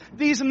speaks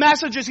these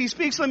messages, he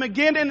speaks them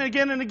again and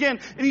again and again.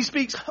 And he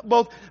speaks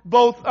both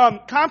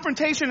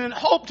confrontation and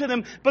hope to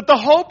them. But the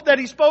hope that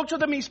he spoke to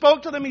them, he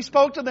spoke to them, he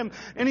spoke to them.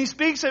 And he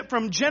speaks it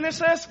from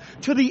Genesis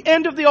to the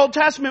end of the Old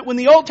Testament. When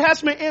the Old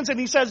Testament ends and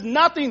he says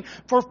nothing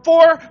for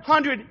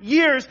 400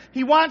 years,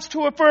 he wants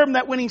to affirm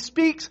that when he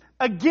speaks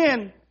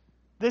again,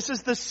 this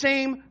is the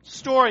same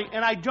story.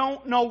 And I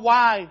don't know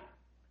why,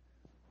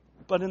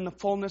 but in the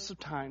fullness of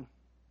time,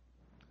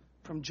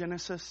 from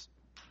Genesis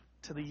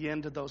to the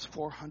end of those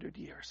 400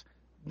 years,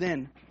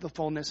 then the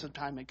fullness of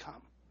time had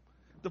come.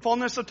 The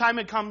fullness of time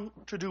had come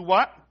to do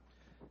what?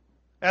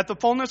 At the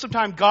fullness of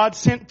time, God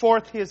sent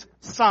forth his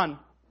Son.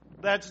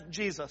 That's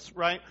Jesus,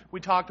 right? We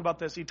talked about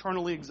this.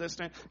 Eternally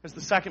existent as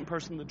the second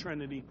person of the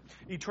Trinity.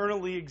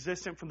 Eternally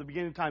existent from the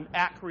beginning of time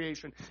at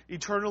creation.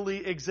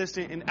 Eternally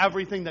existent in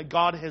everything that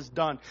God has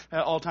done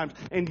at all times.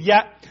 And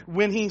yet,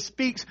 when Jesus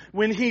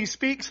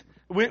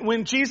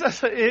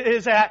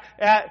is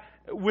at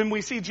when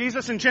we see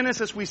Jesus in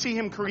Genesis, we see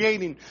him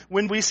creating.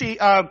 When we see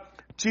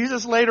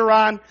Jesus later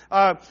on,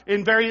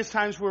 in various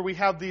times where we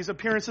have these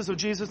appearances of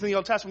Jesus in the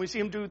Old Testament, we see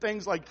him do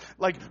things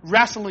like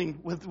wrestling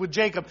with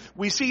Jacob.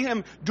 We see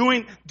him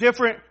doing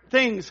different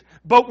things.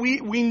 But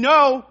we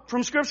know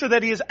from Scripture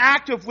that he is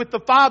active with the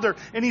Father,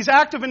 and he's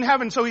active in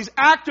heaven. So he's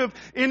active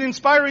in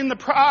inspiring the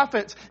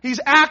prophets. He's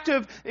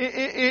active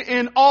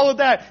in all of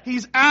that.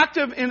 He's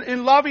active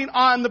in loving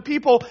on the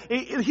people.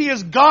 He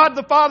is God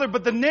the Father,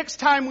 but the next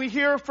time we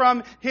hear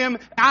from him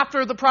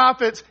after the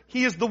prophets,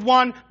 he is the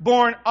one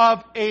born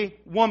of a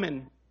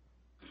woman.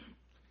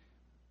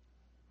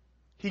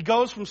 He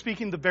goes from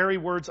speaking the very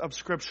words of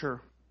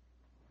Scripture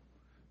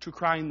to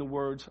crying the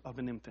words of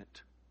an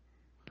infant.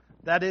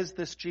 That is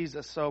this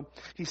Jesus. So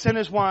he sent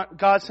his one,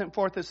 God sent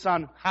forth his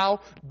Son. How?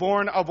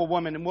 Born of a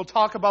woman. And we'll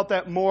talk about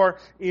that more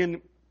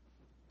in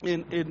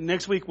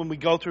next week when we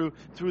go through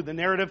the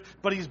narrative.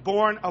 But he's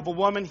born of a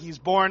woman. He's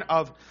born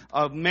of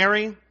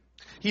Mary.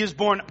 He is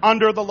born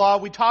under the law.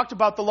 We talked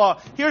about the law.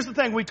 Here's the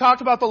thing. We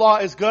talked about the law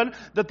is good,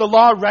 that the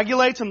law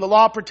regulates and the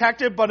law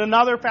protected. But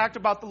another fact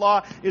about the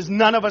law is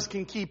none of us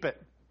can keep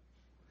it.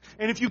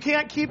 And if you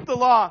can't keep the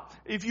law,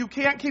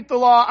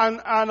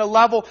 on a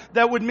level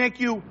that would make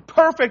you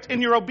perfect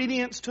in your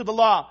obedience to the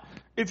law,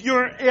 if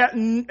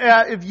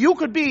you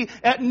could be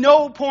at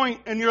no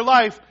point in your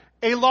life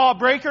a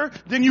lawbreaker,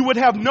 then you would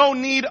have no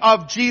need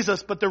of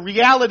Jesus. But the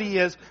reality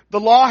is, the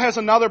law has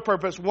another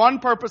purpose. One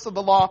purpose of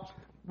the law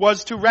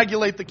was to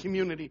regulate the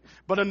community.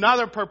 But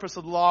another purpose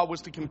of the law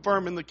was to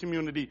confirm in the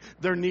community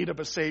their need of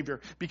a Savior.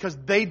 Because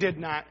they did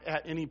not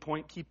at any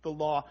point keep the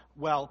law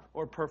well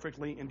or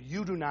perfectly. And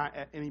you do not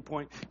at any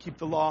point keep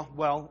the law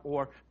well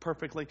or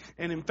perfectly.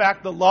 And in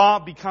fact, the law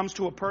becomes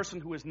to a person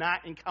who has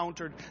not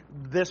encountered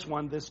this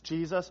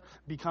Jesus,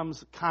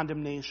 becomes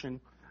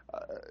condemnation.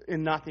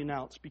 In nothing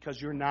else,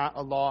 because you're not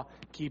a law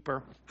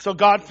keeper. So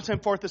God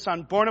sent forth the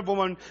Son, born of a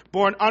woman,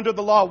 born under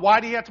the law. Why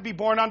do you have to be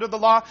born under the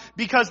law?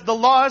 Because the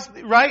laws,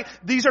 right?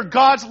 These are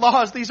God's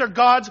laws. These are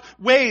God's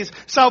ways.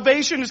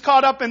 Salvation is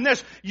caught up in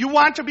this. You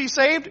want to be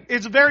saved?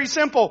 It's very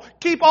simple.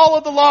 Keep all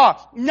of the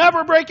law.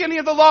 Never break any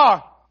of the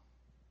law.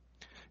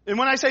 And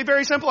when I say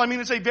very simple, I mean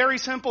it's a very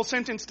simple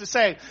sentence to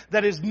say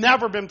that has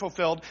never been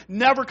fulfilled,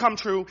 never come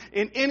true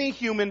in any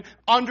human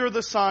under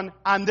the sun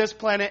on this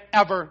planet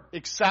ever,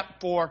 except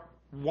for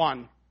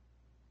one.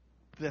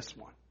 This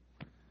one.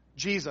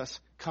 Jesus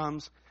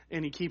comes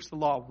and he keeps the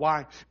law.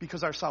 Why?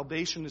 Because our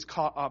salvation is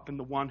caught up in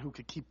the one who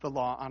could keep the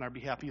law on our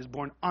behalf. He is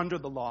born under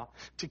the law,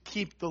 to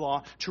keep the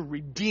law, to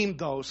redeem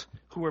those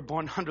who were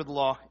born under the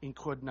law and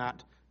could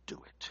not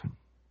do it.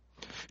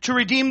 To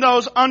redeem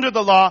those under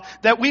the law,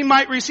 that we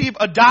might receive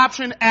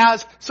adoption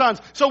as sons.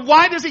 So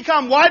why does he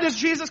come? Why does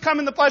Jesus come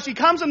in the flesh? He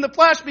comes in the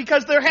flesh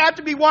because there had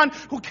to be one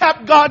who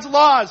kept God's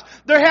laws.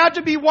 There had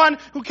to be one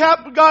who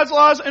kept God's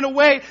laws in a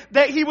way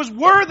that he was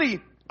worthy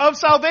of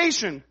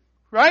salvation.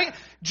 Right?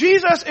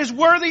 Jesus is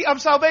worthy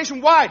of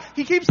salvation. Why?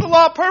 He keeps the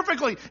law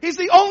perfectly. He's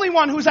the only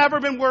one who's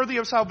ever been worthy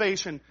of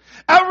salvation.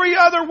 Every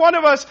other one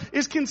of us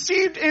is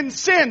conceived in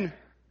sin.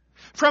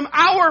 From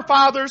our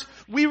fathers,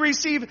 we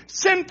receive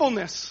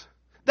sinfulness.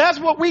 That's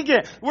what we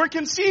get. We're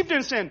conceived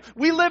in sin.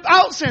 We live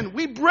out sin.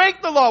 We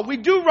break the law. We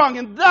do wrong.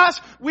 And thus,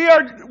 we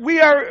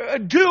are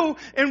due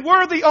and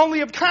worthy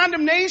only of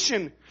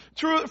condemnation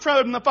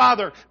from the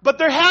Father. But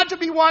there had to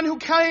be one who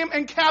came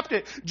and kept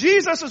it.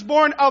 Jesus is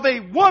born of a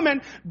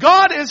woman.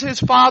 God is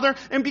his Father.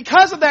 And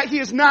because of that, he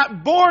is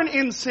not born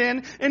in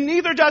sin. And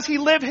neither does he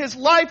live his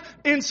life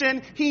in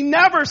sin. He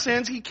never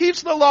sins. He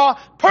keeps the law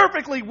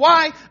perfectly.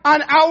 Why?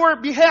 On our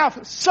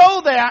behalf.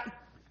 So that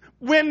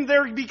when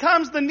there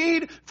becomes the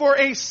need for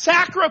a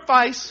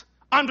sacrifice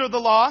under the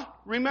law,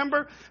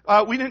 remember,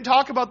 we didn't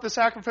talk about the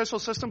sacrificial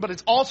system, but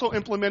it's also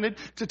implemented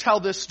to tell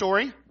this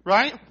story,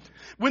 right?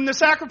 When the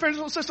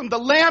sacrificial system, the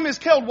lamb is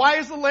killed. Why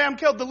is the lamb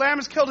killed? The lamb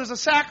is killed as a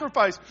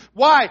sacrifice.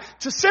 Why?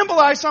 To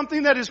symbolize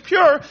something that is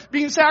pure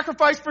being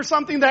sacrificed for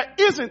something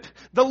that isn't.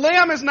 The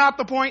lamb is not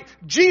the point.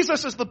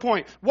 Jesus is the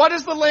point. What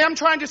is the lamb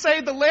trying to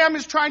say? The lamb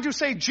is trying to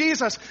say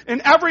Jesus.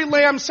 And every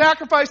lamb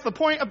sacrificed, the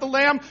point of the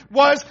lamb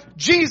was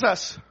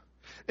Jesus.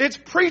 It's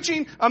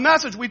preaching a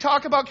message. We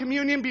talk about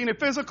communion being a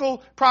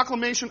physical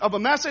proclamation of a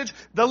message.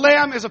 The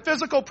lamb is a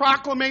physical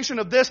proclamation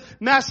of this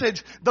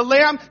message. The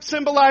lamb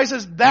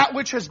symbolizes that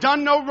which has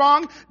done no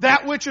wrong,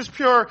 that which is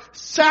pure,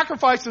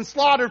 sacrificed and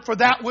slaughtered for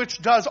that which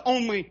does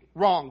only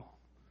wrong.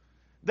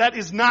 That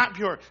is not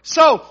pure.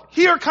 So,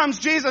 here comes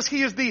Jesus.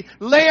 He is the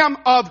Lamb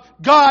of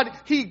God.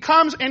 He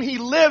comes and he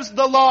lives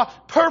the law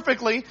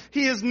perfectly.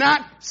 He is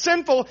not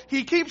sinful.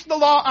 He keeps the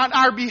law on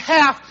our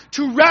behalf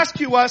to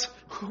rescue us,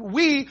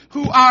 we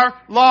who are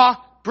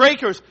law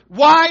breakers.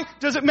 Why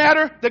does it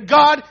matter that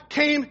God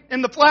came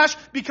in the flesh?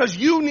 Because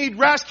you need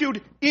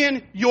rescued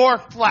in your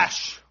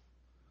flesh.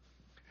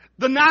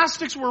 The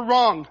Gnostics were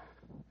wrong.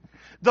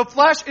 The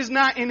flesh is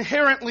not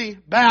inherently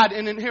bad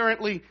and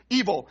inherently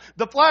evil.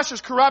 The flesh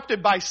is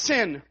corrupted by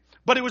sin.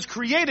 But it was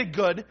created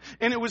good,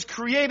 and it was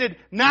created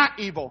not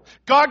evil.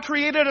 God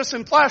created us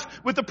in flesh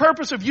with the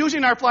purpose of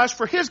using our flesh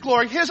for His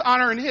glory, His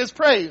honor, and His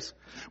praise.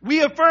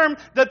 We affirm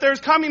that there's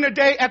coming a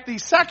day at the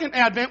second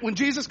advent when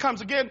Jesus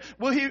comes again,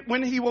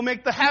 when He will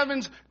make the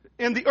heavens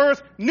and the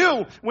earth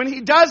new. When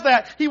He does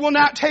that, He will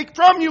not take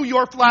from you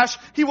your flesh.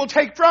 He will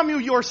take from you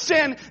your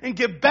sin and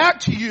give back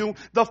to you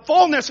the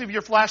fullness of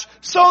your flesh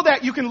so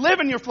that you can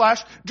live in your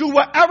flesh, do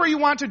whatever you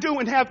want to do,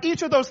 and have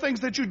each of those things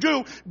that you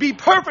do be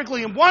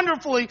perfectly and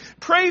wonderfully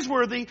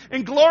praiseworthy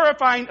and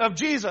glorifying of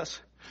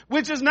Jesus.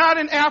 Which is not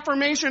an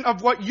affirmation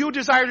of what you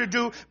desire to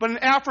do, but an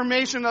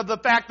affirmation of the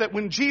fact that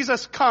when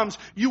Jesus comes,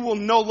 you will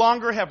no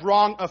longer have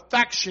wrong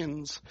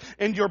affections,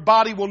 and your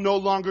body will no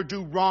longer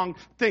do wrong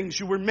things.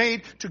 You were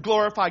made to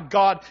glorify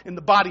God in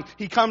the body.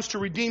 He comes to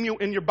redeem you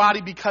in your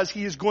body because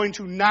He is going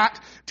to not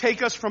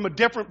take us from a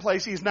different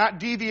place. He is not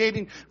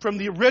deviating from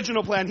the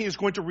original plan. He is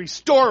going to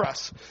restore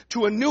us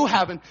to a new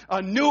heaven,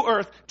 a new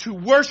earth, to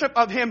worship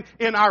of Him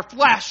in our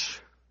flesh.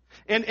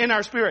 And in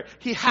our spirit.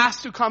 He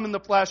has to come in the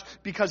flesh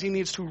because He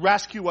needs to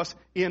rescue us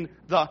in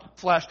the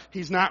flesh.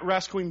 He's not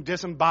rescuing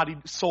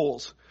disembodied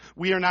souls.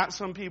 We are not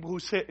some people who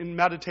sit and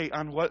meditate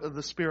on what of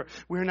the spirit.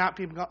 We're not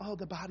people who go, oh,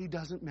 the body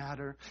doesn't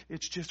matter.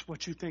 It's just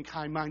what you think,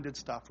 high-minded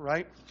stuff,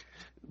 right?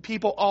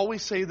 People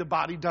always say the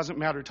body doesn't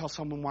matter until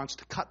someone wants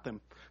to cut them,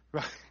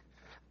 right?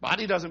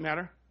 Body doesn't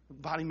matter.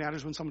 Body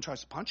matters when someone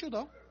tries to punch you,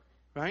 though,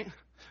 right?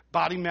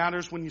 Body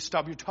matters when you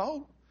stub your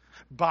toe.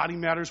 Body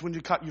matters when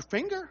you cut your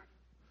finger.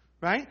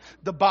 Right?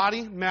 The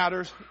body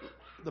matters.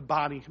 The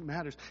body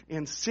matters.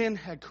 And sin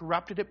had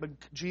corrupted it, but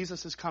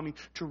Jesus is coming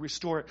to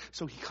restore it.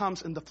 So He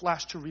comes in the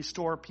flesh to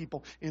restore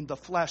people in the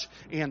flesh.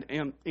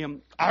 And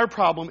our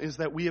problem is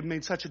that we have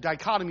made such a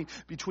dichotomy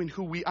between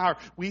who we are.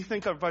 We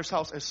think of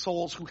ourselves as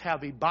souls who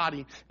have a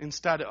body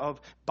instead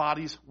of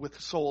bodies with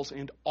souls,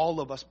 and all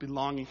of us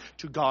belonging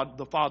to God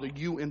the Father.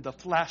 You in the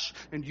flesh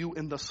and you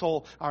in the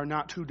soul are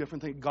not two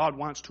different things. God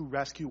wants to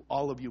rescue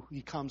all of you.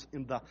 He comes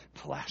in the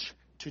flesh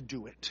to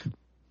do it.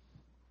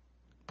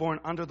 Born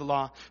under the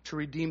law to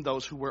redeem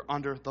those who were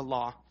under the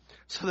law,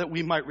 so that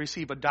we might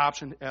receive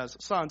adoption as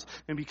sons.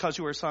 And because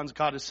you are sons,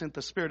 God has sent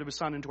the Spirit of His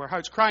Son into our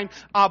hearts, crying,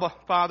 Abba,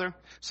 Father,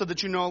 so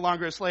that you're no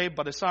longer a slave,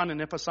 but a son,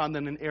 and if a son,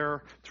 then an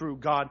heir through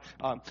God.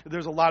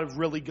 There's a lot of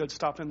really good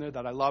stuff in there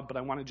that I love, but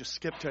I want to just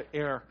skip to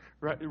heir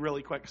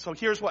really quick. So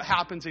here's what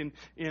happens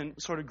in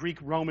sort of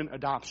Greek-Roman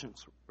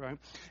adoptions, right?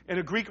 In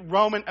a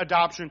Greek-Roman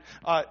adoption,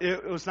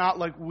 it was not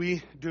like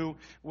we do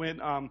when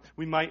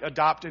we might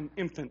adopt an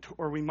infant,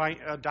 or we might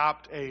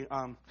adopt a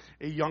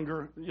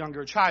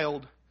younger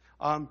child,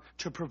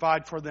 to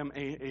provide for them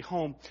a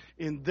home.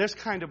 In this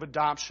kind of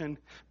adoption,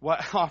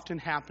 what often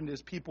happened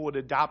is people would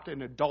adopt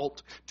an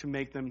adult to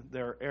make them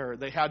their heir.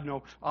 They had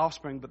no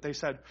offspring, but they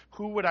said,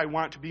 who would I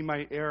want to be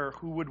my heir?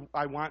 Who would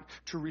I want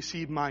to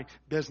receive my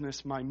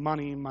business, my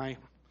money, my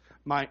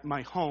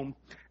home?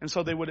 And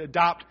so they would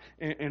adopt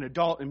an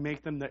adult and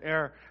make them the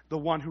heir, the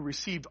one who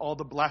received all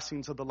the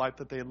blessings of the life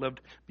that they had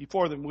lived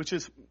before them, which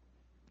is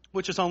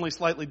only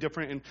slightly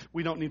different, and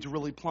we don't need to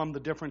really plumb the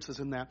differences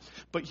in that.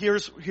 But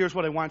here's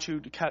what I want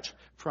you to catch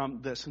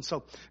from this. And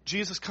so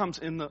Jesus comes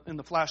in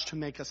the flesh to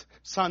make us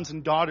sons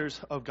and daughters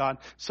of God,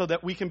 so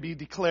that we can be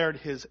declared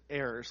His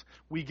heirs.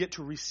 We get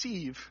to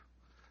receive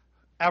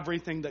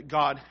everything that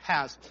God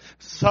has.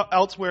 So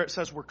elsewhere it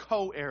says we're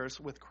co-heirs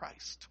with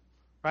Christ,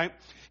 right?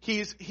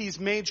 He's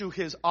made you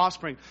His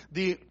offspring.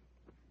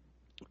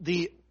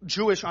 The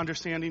Jewish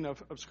understanding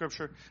of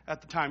Scripture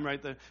at the time,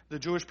 right? The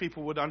Jewish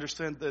people would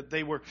understand that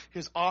they were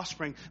His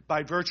offspring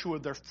by virtue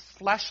of their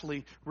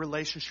fleshly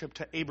relationship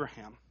to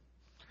Abraham.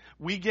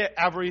 We get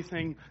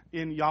everything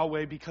in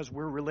Yahweh because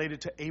we're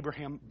related to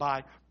Abraham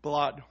by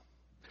blood.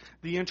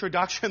 The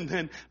introduction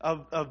then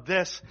of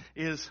this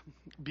is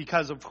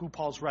because of who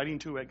Paul's writing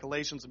to at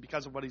Galatians, and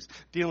because of what he's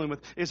dealing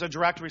with, is a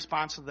direct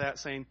response to that,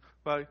 saying,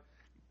 well,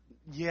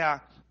 yeah,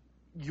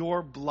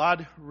 your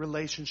blood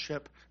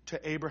relationship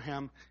to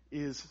Abraham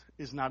is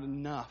not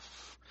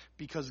enough,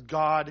 because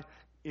God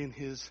in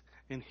his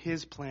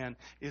plan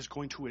is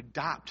going to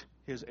adopt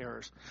His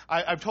heirs.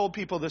 I've told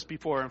people this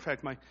before. In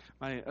fact, my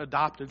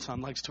adopted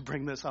son likes to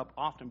bring this up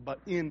often. But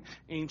in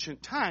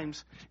ancient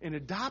times, an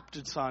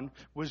adopted son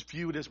was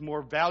viewed as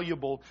more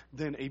valuable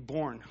than a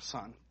born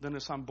son, than a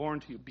son born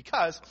to you.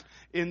 Because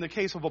in the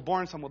case of a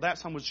born son, well, that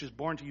son was just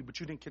born to you, but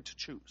you didn't get to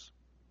choose,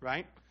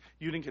 right?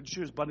 You didn't get to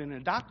choose. But in an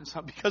adopted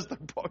son,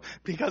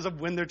 because of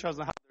when they're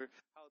chosen, how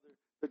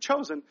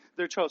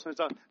they're chosen.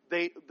 So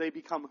they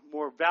become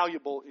more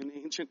valuable in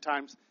ancient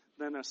times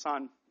than a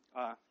son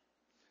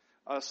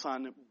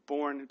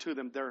born to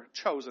them. They're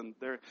chosen.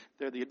 They're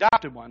the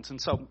adopted ones.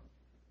 And so,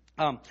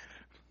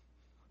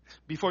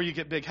 before you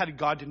get big-headed,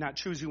 God did not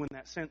choose you in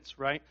that sense,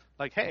 right?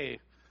 Like, hey,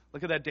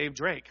 look at that Dave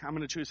Drake. I'm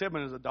going to choose him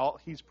as an adult.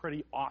 He's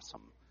pretty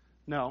awesome.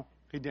 No,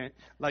 He didn't.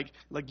 Like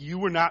you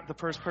were not the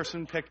first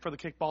person picked for the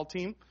kickball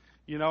team.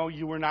 You know,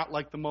 you were not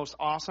like the most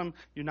awesome.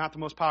 You're not the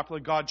most popular.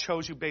 God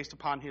chose you based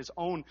upon his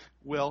own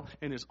will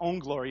and his own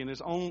glory and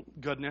his own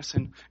goodness.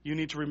 And you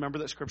need to remember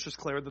that Scripture is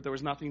clear that there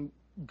was nothing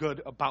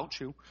good about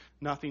you,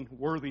 nothing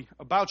worthy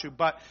about you.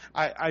 But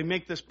I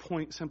make this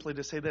point simply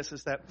to say this,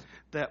 is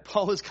that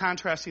Paul is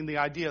contrasting the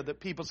idea that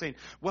people saying,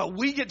 well,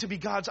 we get to be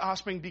God's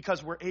offspring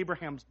because we're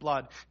Abraham's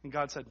blood. And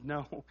God said,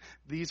 no,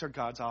 these are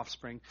God's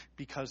offspring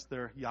because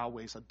they're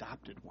Yahweh's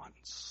adopted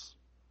ones.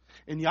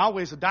 And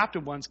Yahweh's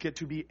adopted ones get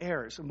to be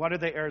heirs. And what are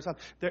they heirs of?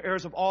 They're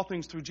heirs of all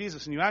things through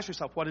Jesus. And you ask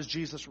yourself, what does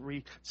Jesus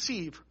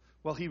receive?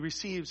 Well, he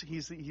receives,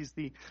 he's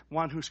the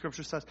one who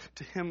Scripture says,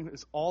 to him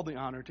is all the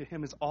honor, to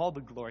him is all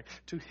the glory,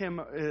 to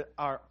him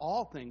are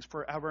all things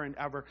forever and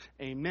ever.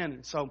 Amen.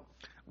 And so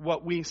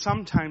what we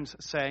sometimes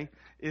say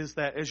is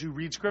that as you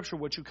read Scripture,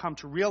 what you come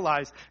to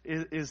realize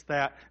is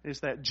that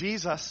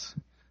Jesus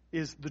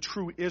is the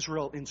true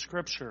Israel in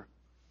Scripture.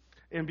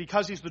 And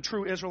because he's the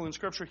true Israel in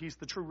Scripture, he's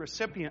the true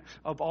recipient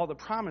of all the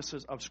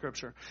promises of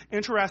Scripture.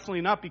 Interestingly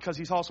enough, because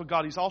he's also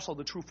God, he's also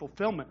the true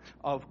fulfillment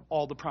of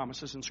all the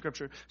promises in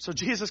Scripture. So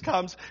Jesus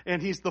comes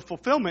and he's the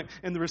fulfillment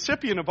and the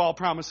recipient of all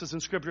promises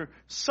in Scripture,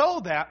 so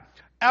that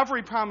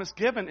every promise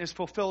given is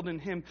fulfilled in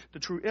him, the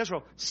true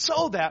Israel,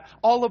 so that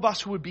all of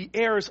us who would be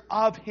heirs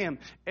of him,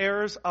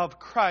 heirs of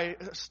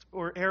Christ,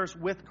 or heirs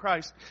with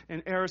Christ,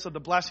 and heirs of the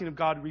blessing of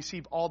God,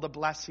 receive all the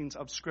blessings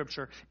of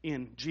Scripture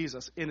in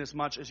Jesus.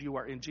 Inasmuch as you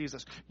are in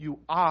Jesus, you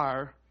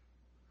are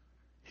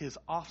his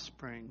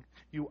offspring.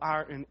 You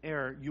are an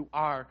heir. You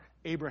are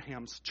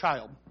Abraham's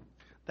child.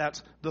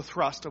 That's the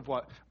thrust of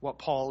what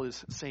Paul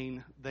is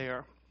saying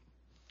there.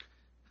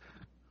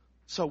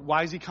 So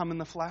why does he come in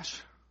the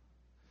flesh?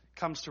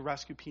 Comes to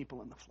rescue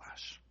people in the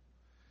flesh.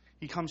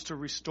 He comes to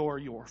restore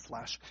your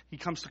flesh. He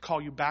comes to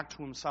call you back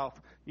to himself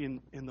in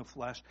the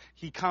flesh.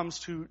 He comes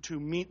to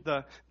meet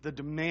the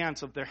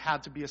demands of there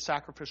had to be a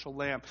sacrificial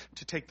lamb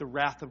to take the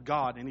wrath of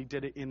God, and he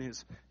did it in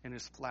his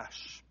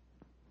flesh.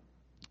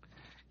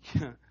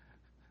 Yeah.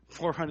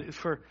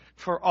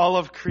 For all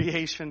of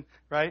creation,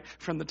 right?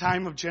 From the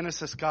time of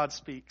Genesis, God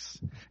speaks.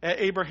 At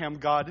Abraham,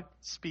 God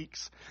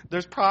speaks.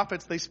 There's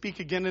prophets, they speak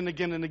again and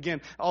again and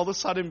again. All of a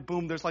sudden,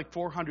 boom, there's like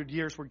 400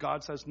 years where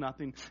God says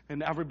nothing,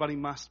 and everybody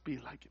must be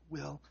like,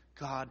 will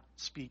God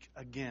speak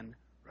again,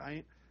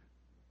 right?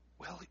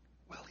 Will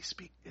he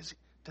speak?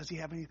 Does he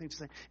have anything to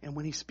say? And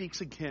when he speaks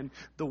again,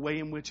 the way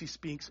in which he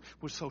speaks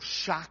was so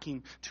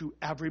shocking to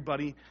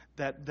everybody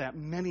that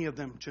many of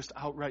them just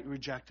outright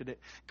rejected it.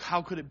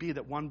 How could it be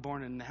that one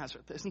born in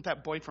Nazareth? Isn't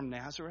that boy from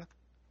Nazareth?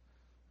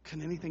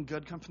 Can anything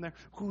good come from there?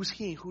 Who's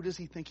he? Who does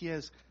he think he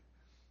is?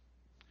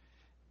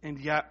 And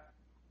yet,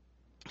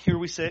 here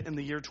we sit in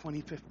the year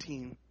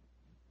 2015.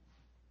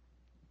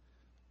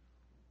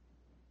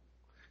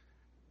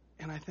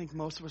 And I think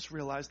most of us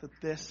realize that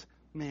this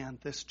man,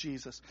 this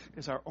Jesus,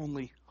 is our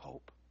only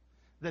hope.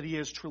 That he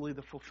is truly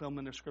the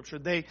fulfillment of Scripture.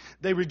 They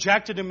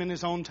rejected him in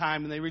his own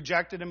time, and they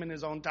rejected him in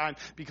his own time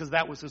because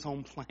that was his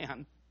own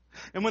plan.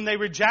 And when they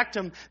reject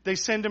him, they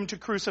send him to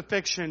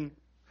crucifixion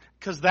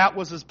because that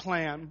was his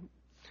plan.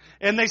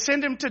 And they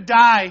send him to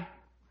die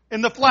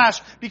in the flesh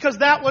because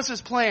that was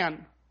his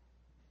plan.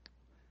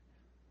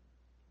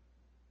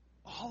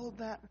 All of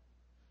that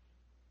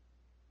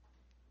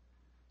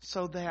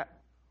so that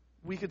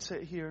we could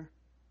sit here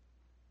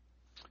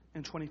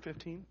in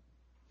 2015,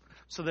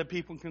 so that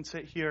people can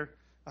sit here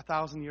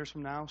 1,000 years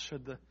from now,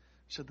 should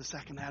the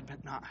second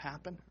advent not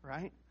happen,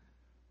 right?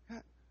 Yeah.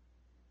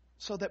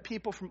 So that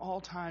people from all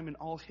time and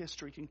all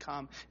history can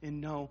come and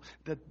know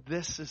that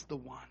this is the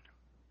one.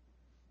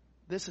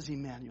 This is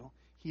Emmanuel.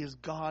 He is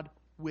God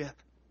with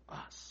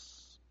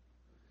us.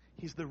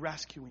 He's the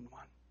rescuing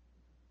one.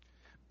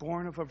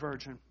 Born of a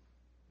virgin,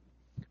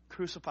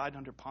 crucified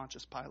under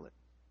Pontius Pilate,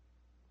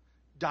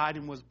 died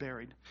and was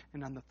buried,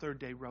 and on the third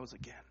day rose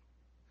again.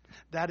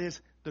 That is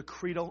the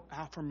creedal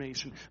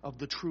affirmation of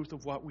the truth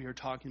of what we are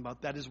talking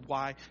about. That is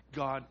why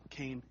God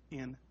came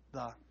in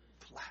the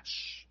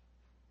flesh.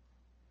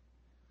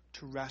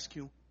 To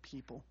rescue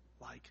people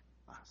like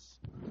us.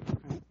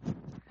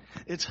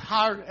 It's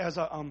hard as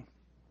a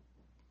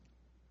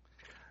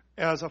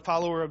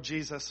follower of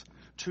Jesus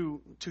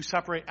to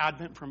separate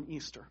Advent from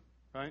Easter,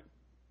 right?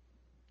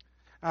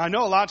 I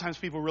know a lot of times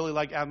people really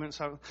like Advent,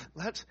 so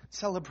let's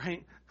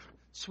celebrate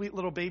sweet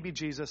little baby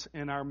Jesus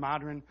in our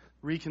modern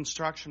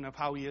reconstruction of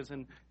how he is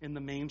in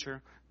the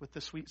manger with the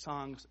sweet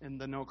songs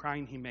and the no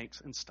crying he makes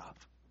and stuff,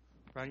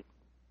 right?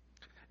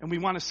 And we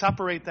want to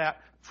separate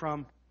that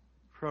from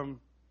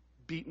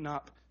beaten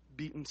up,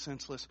 beaten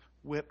senseless,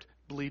 whipped,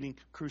 bleeding,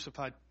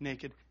 crucified,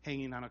 naked,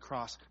 hanging on a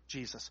cross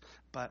Jesus.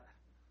 But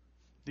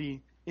the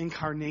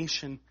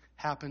incarnation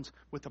happens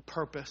with a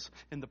purpose,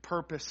 and the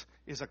purpose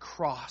is a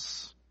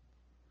cross.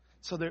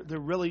 So they're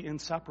really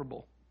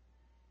inseparable.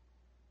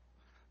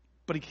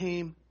 But he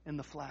came in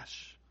the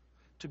flesh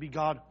to be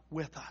God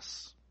with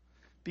us.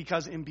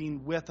 Because in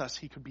being with us,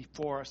 he could be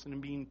for us. And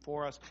in being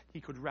for us, he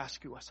could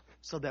rescue us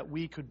so that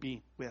we could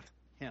be with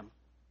him.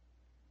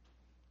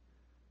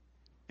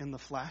 In the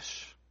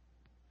flesh,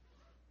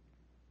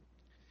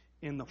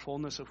 in the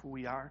fullness of who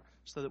we are,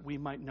 so that we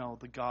might know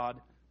the God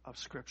of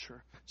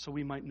Scripture, so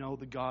we might know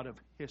the God of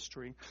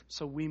history,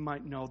 so we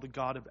might know the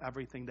God of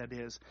everything that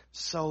is,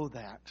 so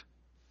that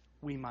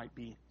we might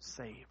be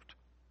saved.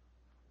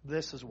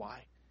 This is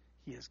why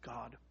He is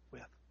God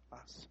with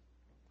us.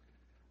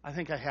 I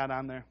think I had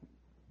on there,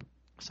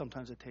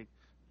 sometimes it takes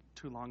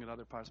too long at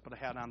other parts, but I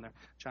had on there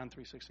John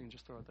 3:16.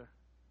 Just throw it there.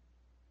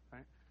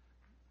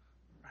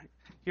 Right?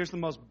 Here's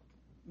the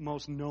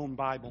most known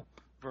Bible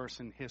verse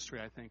in history,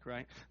 I think,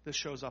 right? This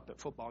shows up at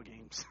football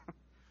games.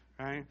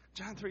 Right?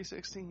 John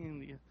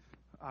 3:16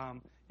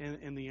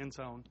 in the end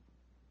zone.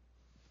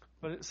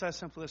 But it says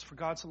simply this: for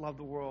God so loved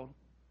the world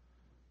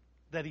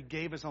that He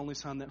gave His only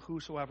Son, that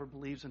whosoever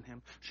believes in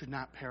Him should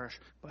not perish,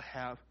 but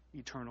have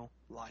eternal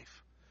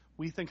life.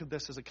 We think of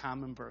this as a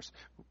common verse.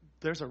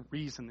 There's a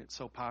reason it's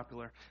so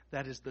popular.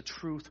 That is the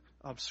truth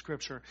of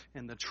Scripture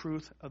and the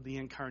truth of the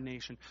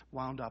incarnation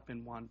wound up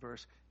in one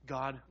verse.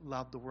 God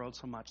loved the world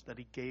so much that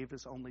He gave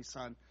His only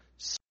Son.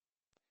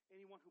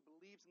 Anyone who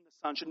believes in the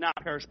Son should not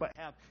perish but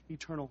have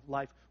eternal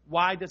life.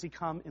 Why does He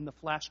come in the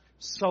flesh?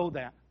 So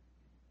that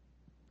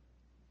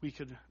we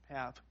could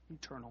have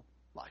eternal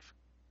life.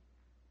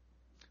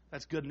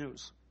 That's good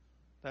news.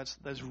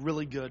 That's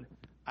really good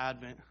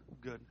Advent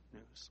good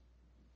news.